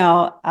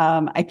email,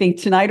 I think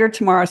tonight or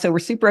tomorrow. So we're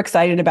super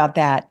excited about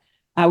that.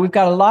 We've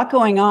got a lot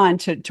going on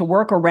to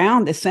work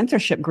around the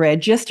censorship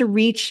grid just to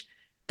reach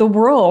the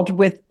world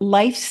with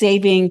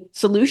life-saving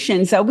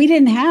solutions that we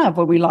didn't have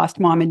when we lost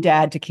mom and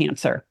dad to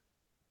cancer.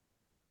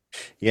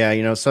 Yeah,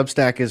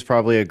 Substack is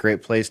probably a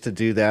great place to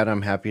do that.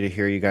 I'm happy to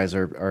hear you guys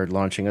are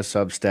launching a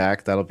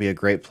Substack. That'll be a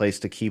great place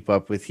to keep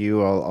up with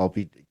you. I'll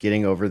be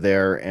getting over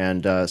there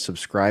and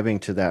subscribing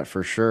to that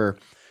for sure.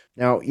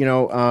 Now,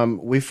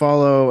 we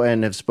follow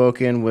and have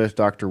spoken with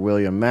Dr.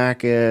 William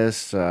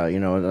Makis,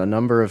 a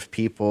number of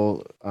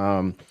people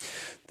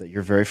that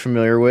you're very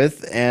familiar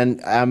with.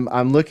 And I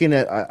look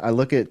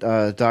at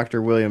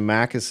Dr. William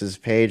Makis's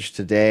page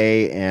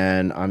today,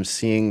 and I'm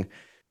seeing,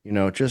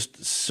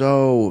 just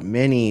so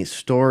many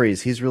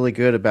stories. He's really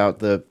good about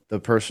the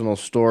personal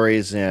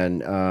stories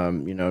and,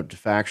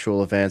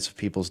 factual events of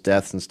people's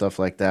deaths and stuff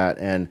like that.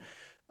 And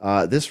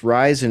this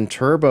rise in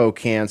turbo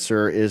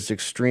cancer is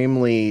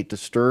extremely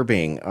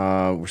disturbing.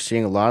 We're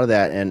seeing a lot of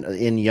that, and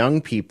in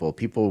young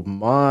people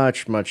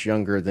much, much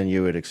younger than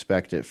you would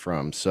expect it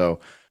from.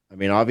 So,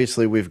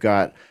 obviously we've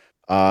got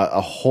a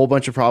whole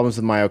bunch of problems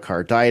with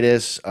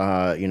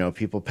myocarditis.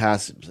 People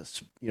pass,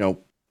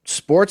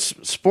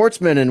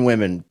 sportsmen and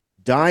women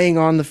dying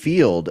on the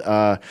field,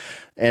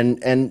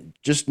 and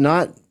just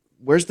not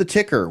where's the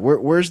ticker?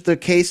 Where's the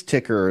case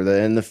ticker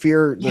and the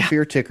fear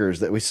tickers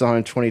that we saw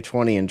in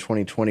 2020 and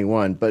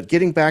 2021? But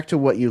getting back to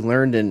what you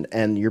learned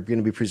and you're going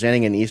to be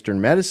presenting in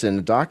Eastern Medicine,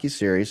 the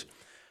docuseries,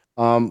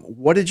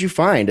 what did you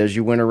find as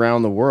you went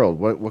around the world?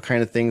 What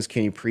kind of things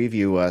can you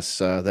preview us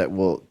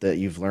that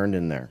you've learned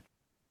in there?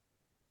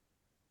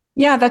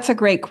 Yeah, that's a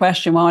great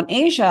question. Well, in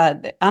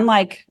Asia,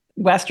 unlike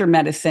Western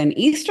medicine,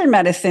 Eastern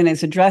medicine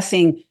is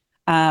addressing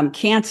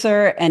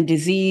cancer and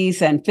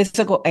disease and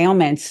physical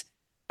ailments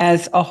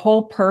as a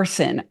whole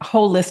person,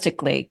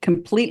 holistically,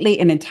 completely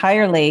and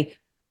entirely,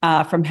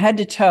 from head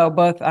to toe,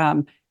 both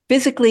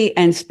physically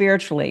and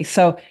spiritually.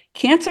 So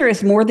cancer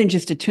is more than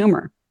just a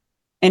tumor.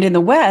 And in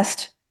the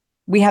West,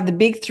 we have the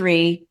big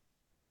three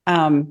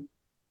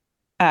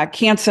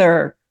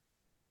cancer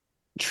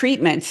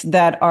treatments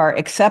that are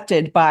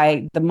accepted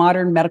by the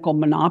modern medical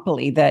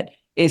monopoly that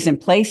is in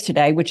place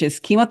today, which is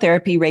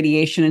chemotherapy,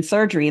 radiation, and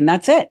surgery, and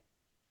that's it.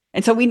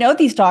 And so we know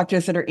these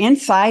doctors that are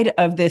inside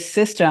of this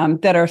system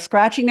that are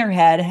scratching their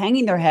head,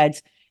 hanging their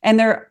heads, and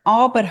they're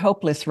all but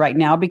hopeless right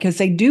now because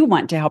they do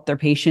want to help their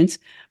patients.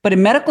 But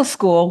in medical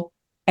school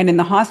and in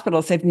the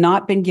hospitals, they've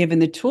not been given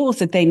the tools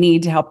that they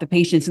need to help the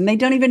patients, and they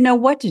don't even know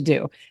what to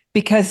do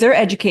because their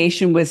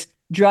education was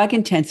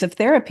drug-intensive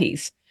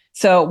therapies.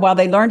 So while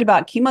they learned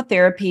about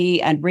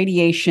chemotherapy and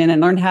radiation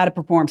and learned how to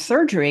perform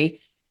surgery,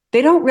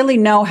 they don't really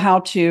know how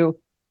to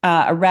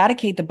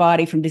eradicate the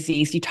body from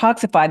disease,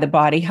 detoxify the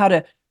body, how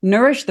to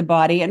nourish the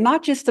body, and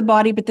not just the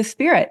body, but the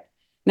spirit.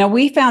 Now,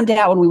 we found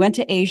out when we went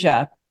to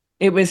Asia,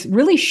 it was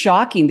really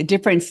shocking the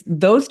difference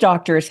those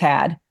doctors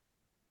had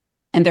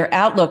and their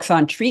outlooks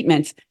on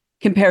treatments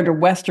compared to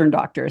Western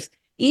doctors.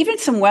 Even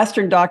some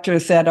Western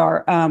doctors that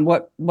are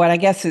what I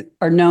guess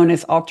are known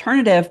as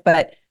alternative,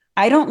 but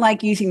I don't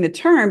like using the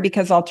term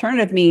because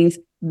alternative means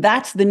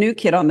that's the new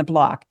kid on the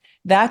block.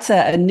 That's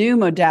a new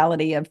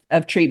modality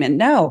of treatment.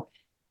 No,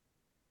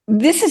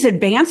 this is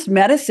advanced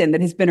medicine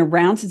that has been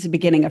around since the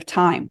beginning of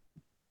time.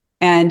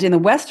 And in the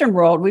Western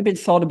world, we've been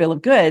sold a bill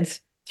of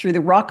goods through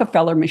the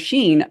Rockefeller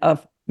machine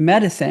of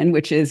medicine,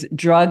 which is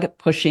drug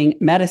pushing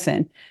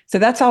medicine. So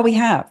that's all we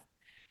have.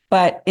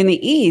 But in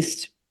the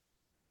East,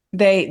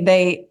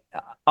 they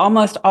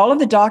almost all of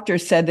the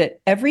doctors said that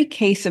every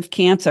case of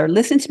cancer,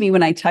 listen to me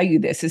when I tell you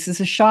this, this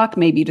is a shock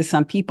maybe to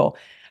some people,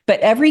 but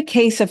every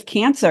case of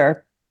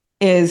cancer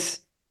is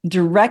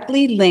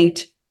directly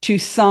linked to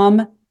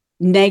some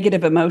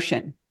negative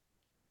emotion,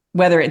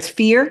 whether it's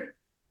fear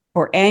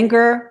or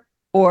anger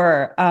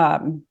or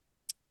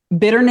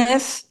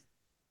bitterness.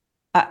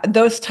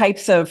 Those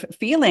types of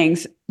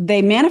feelings,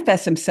 they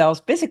manifest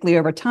themselves physically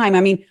over time.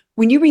 I mean,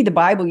 when you read the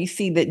Bible, you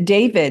see that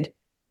David,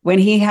 when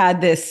he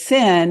had this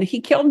sin, he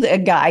killed a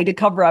guy to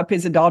cover up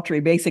his adultery,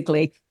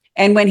 basically.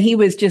 And when he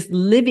was just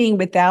living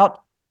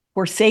without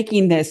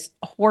forsaking this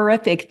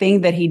horrific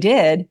thing that he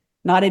did,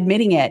 not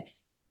admitting it,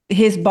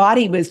 his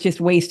body was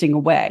just wasting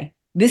away.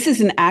 This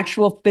is an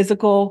actual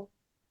physical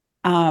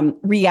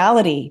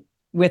reality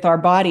with our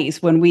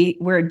bodies when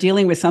we're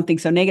dealing with something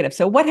so negative.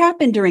 So what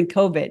happened during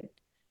COVID?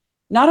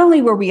 Not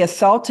only were we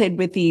assaulted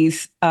with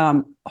these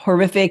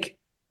horrific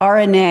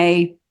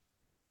RNA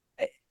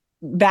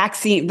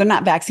vaccine, they're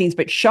not vaccines,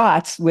 but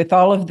shots with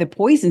all of the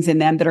poisons in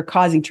them that are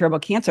causing terrible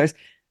cancers.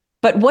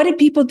 But what did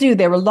people do?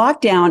 They were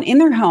locked down in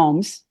their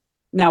homes.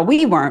 Now,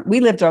 we weren't. We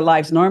lived our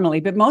lives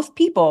normally, but most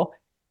people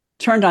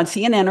turned on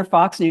CNN or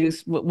Fox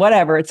News,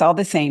 whatever, it's all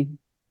the same.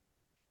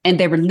 And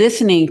they were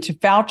listening to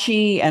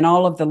Fauci and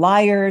all of the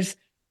liars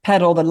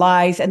peddle the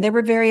lies, and they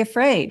were very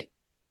afraid.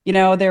 You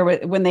know,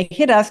 when they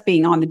hit us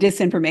being on the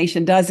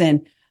disinformation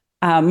dozen,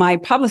 my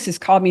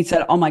publicist called me and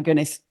said, "Oh my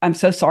goodness, I'm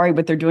so sorry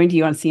what they're doing to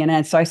you on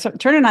CNN." So I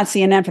turned it on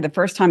CNN for the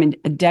first time in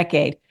a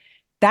decade.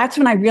 That's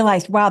when I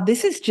realized, wow,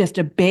 this is just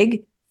a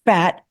big,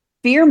 fat,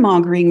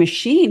 fear-mongering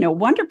machine. No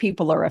wonder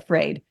people are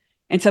afraid.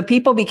 And so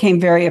people became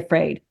very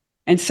afraid.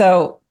 And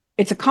so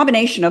it's a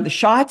combination of the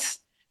shots,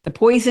 the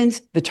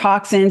poisons, the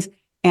toxins,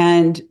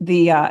 and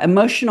the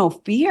emotional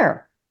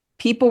fear.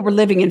 People were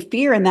living in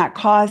fear, and that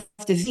caused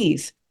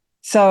disease.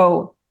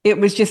 So it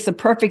was just the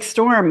perfect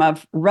storm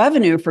of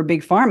revenue for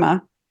Big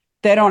Pharma.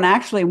 They don't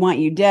actually want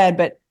you dead,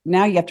 but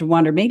now you have to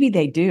wonder, maybe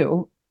they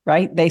do,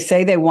 right? They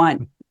say they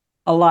want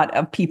a lot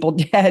of people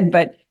dead,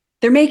 but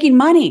they're making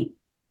money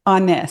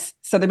on this.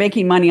 So they're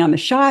making money on the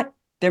shot.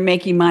 They're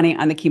making money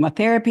on the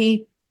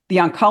chemotherapy. The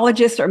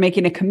oncologists are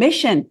making a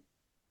commission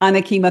on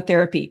the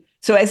chemotherapy.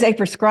 So as they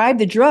prescribe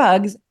the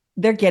drugs,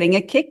 they're getting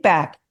a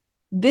kickback.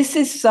 This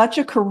is such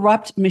a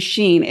corrupt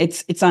machine.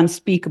 It's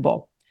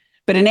unspeakable.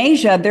 But in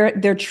Asia,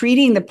 they're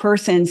treating the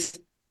person's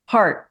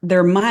heart,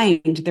 their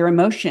mind, their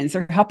emotions.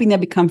 They're helping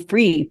them become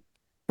free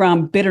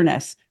from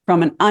bitterness,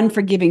 from an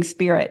unforgiving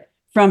spirit,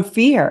 from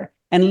fear,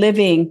 and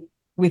living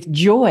with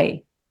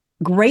joy,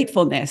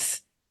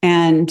 gratefulness.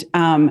 And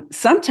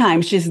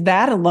sometimes just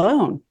that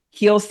alone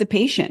heals the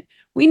patient.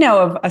 We know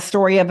of a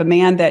story of a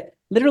man that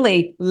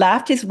literally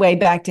laughed his way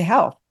back to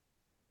health.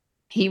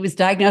 He was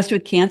diagnosed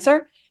with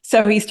cancer.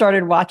 So he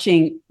started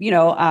watching,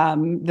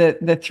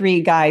 the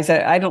three guys.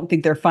 I don't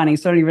think they're funny,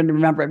 so I don't even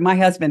remember it. My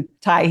husband,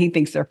 Ty, he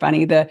thinks they're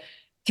funny. The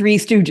Three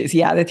Stooges.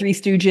 Yeah, the Three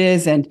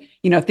Stooges, and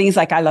things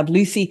like I Love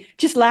Lucy,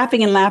 just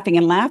laughing and laughing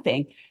and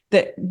laughing.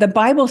 The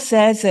Bible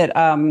says that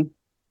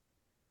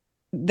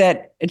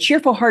that a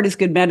cheerful heart is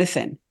good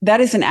medicine.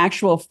 That is an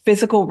actual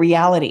physical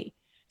reality.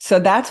 So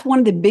that's one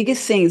of the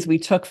biggest things we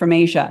took from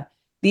Asia.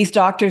 These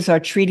doctors are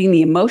treating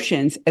the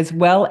emotions as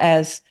well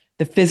as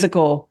the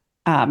physical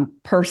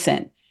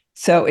person.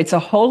 So it's a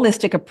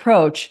holistic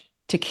approach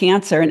to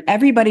cancer, and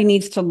everybody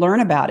needs to learn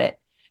about it.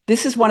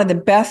 This is one of the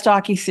best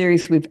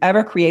docuseries we've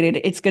ever created.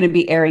 It's going to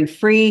be airing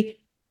free.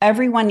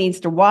 Everyone needs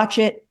to watch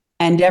it,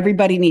 and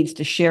everybody needs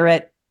to share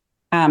it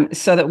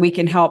so that we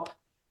can help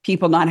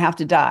people not have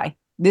to die.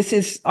 This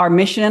is our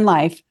mission in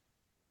life,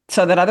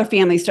 so that other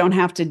families don't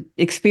have to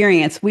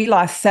experience. We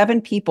lost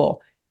 7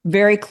 people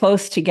very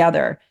close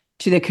together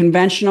to the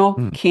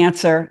conventional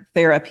cancer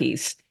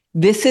therapies.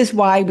 This is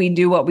why we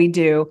do what we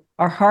do.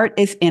 Our heart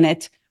is in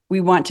it.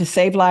 We want to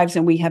save lives,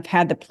 and we have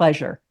had the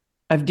pleasure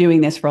of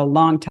doing this for a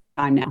long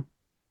time now.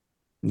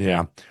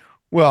 Yeah.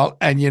 Well,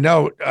 and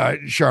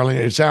Charlene,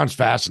 it sounds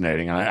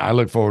fascinating. I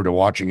look forward to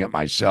watching it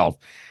myself.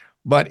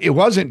 But it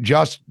wasn't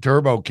just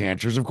turbo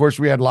cancers. Of course,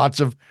 we had lots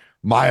of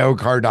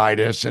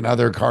myocarditis and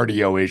other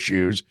cardio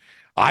issues.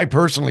 I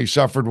personally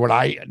suffered what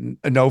I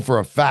know for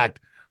a fact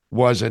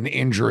was an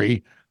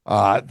injury.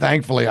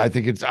 Thankfully, I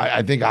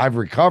think I've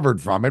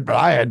recovered from it, but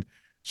I had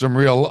some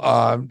real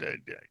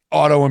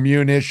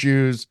autoimmune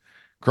issues,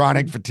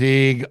 chronic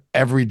fatigue.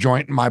 Every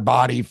joint in my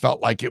body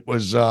felt like it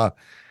was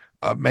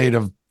made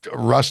of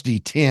rusty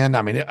tin.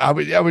 I mean, I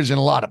was in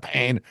a lot of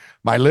pain.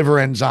 My liver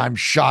enzymes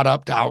shot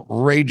up to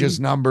outrageous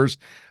numbers.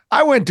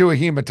 I went to a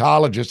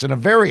hematologist, and a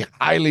very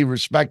highly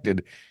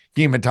respected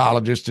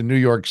hematologist in New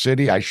York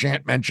City. I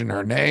shan't mention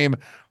her name,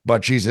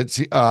 but she's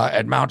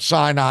at Mount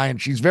Sinai,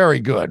 and she's very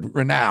good,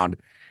 renowned.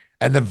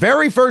 And the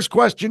very first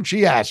question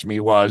she asked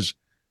me was,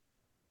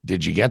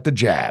 "Did you get the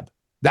jab?"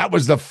 That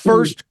was the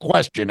first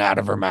question out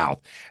of her mouth.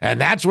 And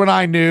that's when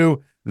I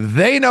knew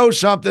they know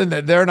something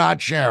that they're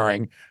not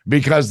sharing,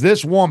 because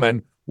this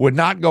woman would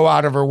not go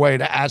out of her way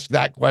to ask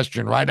that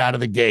question right out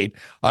of the gate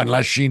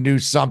unless she knew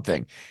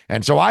something.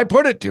 And so I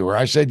put it to her.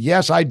 I said,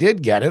 yes, I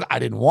did get it. I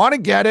didn't want to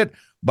get it,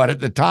 but at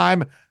the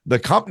time, the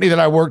company that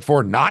I worked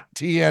for, not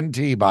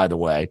TNT, by the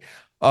way,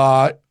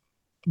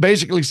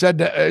 basically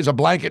said as a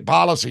blanket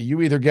policy,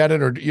 you either get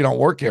it or you don't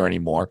work here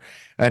anymore.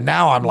 And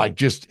now I'm like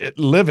just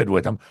livid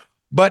with them.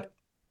 But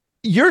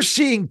you're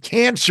seeing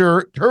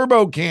cancer,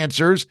 turbo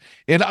cancers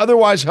in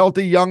otherwise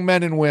healthy young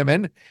men and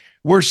women.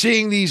 We're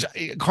seeing these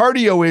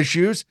cardio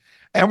issues,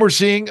 and we're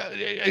seeing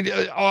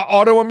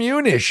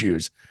autoimmune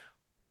issues.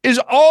 Is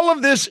all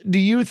of this, do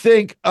you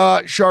think,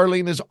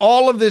 Charlene, is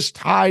all of this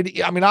tied?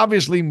 I mean,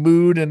 obviously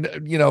mood and,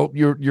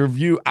 your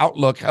view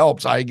outlook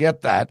helps. I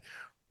get that.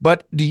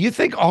 But do you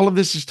think all of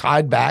this is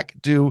tied back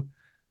to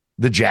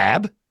the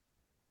jab?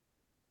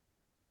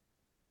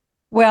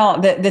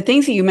 Well, the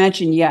things that you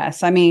mentioned,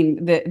 yes. I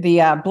mean,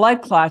 the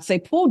blood clots, they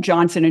pulled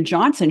Johnson &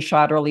 Johnson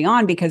shot early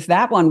on because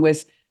that one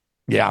was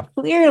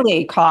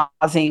clearly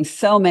causing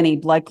so many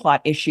blood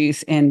clot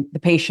issues in the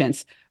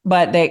patients,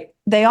 but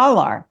they all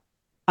are.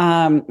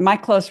 My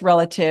close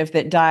relative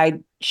that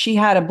died, she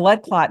had a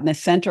blood clot in the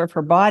center of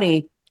her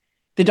body.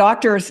 The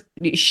doctors,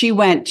 she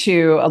went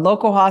to a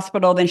local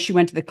hospital, then she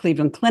went to the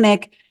Cleveland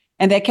Clinic,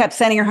 and they kept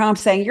sending her home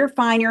saying, you're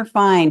fine, you're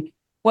fine.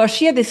 Well,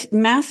 she had this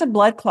massive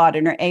blood clot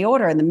in her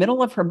aorta in the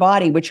middle of her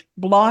body, which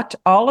blocked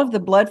all of the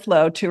blood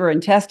flow to her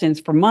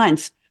intestines for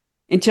months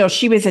until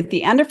she was at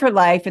the end of her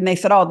life. And they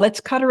said, oh, let's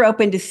cut her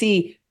open to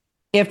see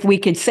if we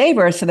could save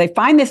her. So they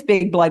find this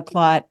big blood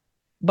clot,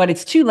 but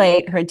it's too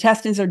late. Her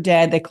intestines are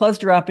dead. They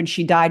closed her up and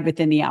she died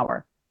within the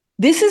hour.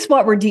 This is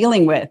what we're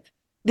dealing with.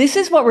 This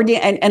is what we're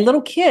dealing, and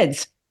little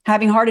kids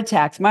having heart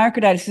attacks,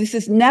 myocarditis. This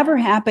has never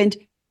happened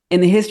in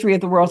the history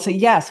of the world. So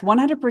yes,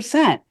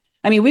 100%.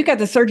 I mean, we've got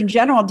the Surgeon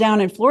General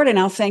down in Florida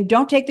now saying,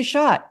 don't take the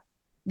shot.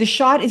 The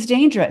shot is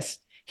dangerous.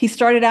 He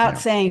started out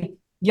saying,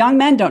 young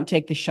men don't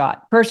take the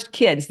shot. First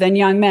kids, then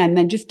young men,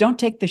 then just don't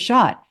take the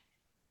shot.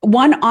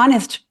 One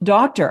honest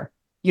doctor,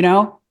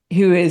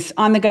 who is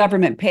on the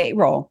government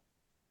payroll,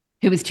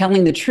 who is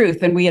telling the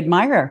truth. And we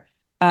admire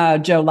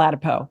Joe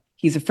Latipo.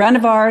 He's a friend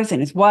of ours and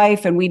his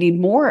wife, and we need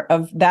more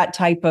of that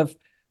type of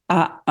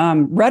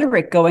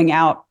rhetoric going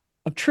out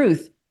of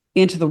truth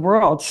into the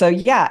world. So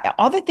yeah,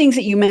 all the things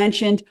that you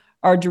mentioned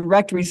are a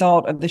direct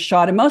result of the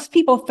shot. And most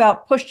people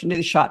felt pushed into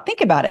the shot.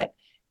 Think about it.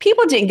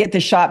 People didn't get the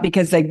shot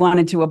because they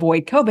wanted to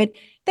avoid COVID.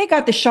 They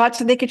got the shot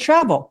so they could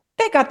travel.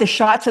 They got the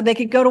shot so they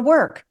could go to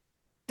work.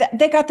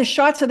 They got the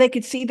shot so they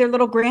could see their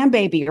little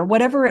grandbaby or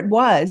whatever it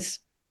was.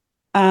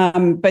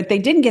 But they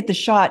didn't get the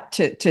shot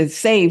to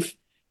save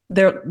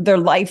their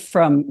life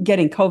from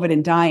getting COVID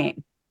and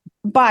dying.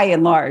 By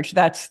and large,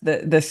 that's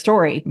the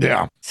story.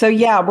 Yeah. So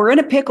yeah, we're in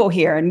a pickle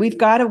here, and we've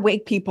got to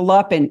wake people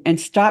up and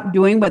stop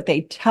doing what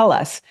they tell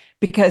us,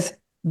 because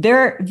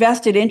their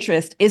vested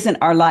interest isn't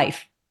our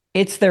life.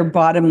 It's their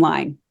bottom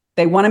line.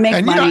 They want to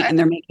make money, and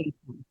they're making.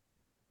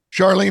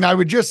 Charlene, I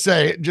would just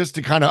say, just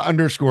to kind of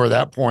underscore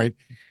that point,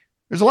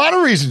 There's a lot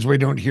of reasons we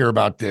don't hear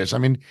about this. I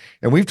mean,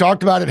 and we've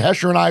talked about it.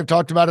 Hesher and I have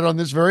talked about it on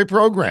this very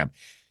program.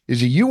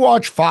 Is that you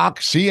watch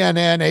Fox,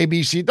 CNN,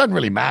 ABC, it doesn't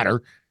really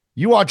matter.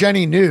 You watch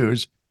any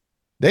news,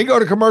 they go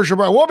to commercial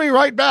break. We'll be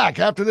right back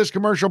after this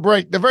commercial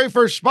break. The very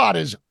first spot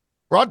is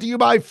brought to you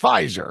by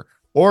Pfizer,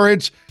 or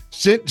it's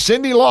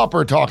Cyndi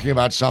Lauper talking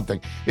about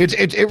something.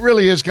 It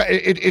really is.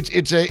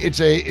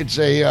 It's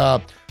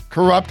a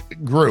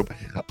corrupt group.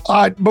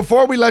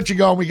 Before we let you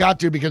go, and we got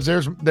to, because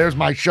there's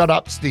my Shut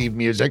Up Steve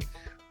music.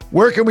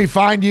 Where can we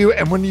find you,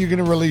 and when are you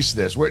going to release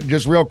this?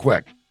 Just real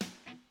quick.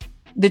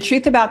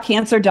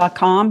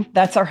 thetruthaboutcancer.com.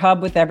 That's our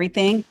hub with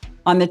everything.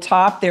 On the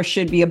top, there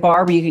should be a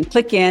bar where you can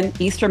click in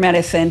Easter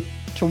Medicine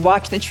to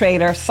watch the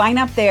trailer. Sign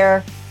up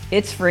there.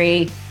 It's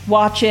free.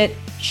 Watch it,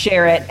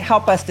 share it,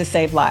 help us to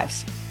save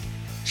lives.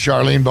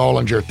 Charlene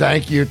Bollinger,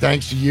 thank you.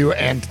 Thanks to you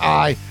and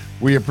Ty.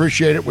 We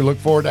appreciate it. We look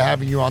forward to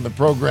having you on the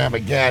program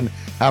again.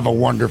 Have a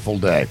wonderful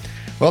day.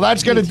 Well,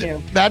 that's gonna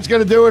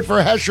do it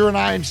for Hesher and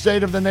I in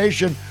State of the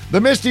Nation. The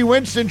Misty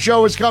Winston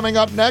Show is coming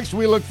up next.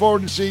 We look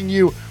forward to seeing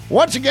you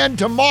once again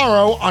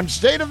tomorrow on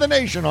State of the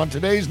Nation on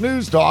today's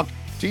News Talk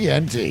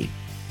TNT.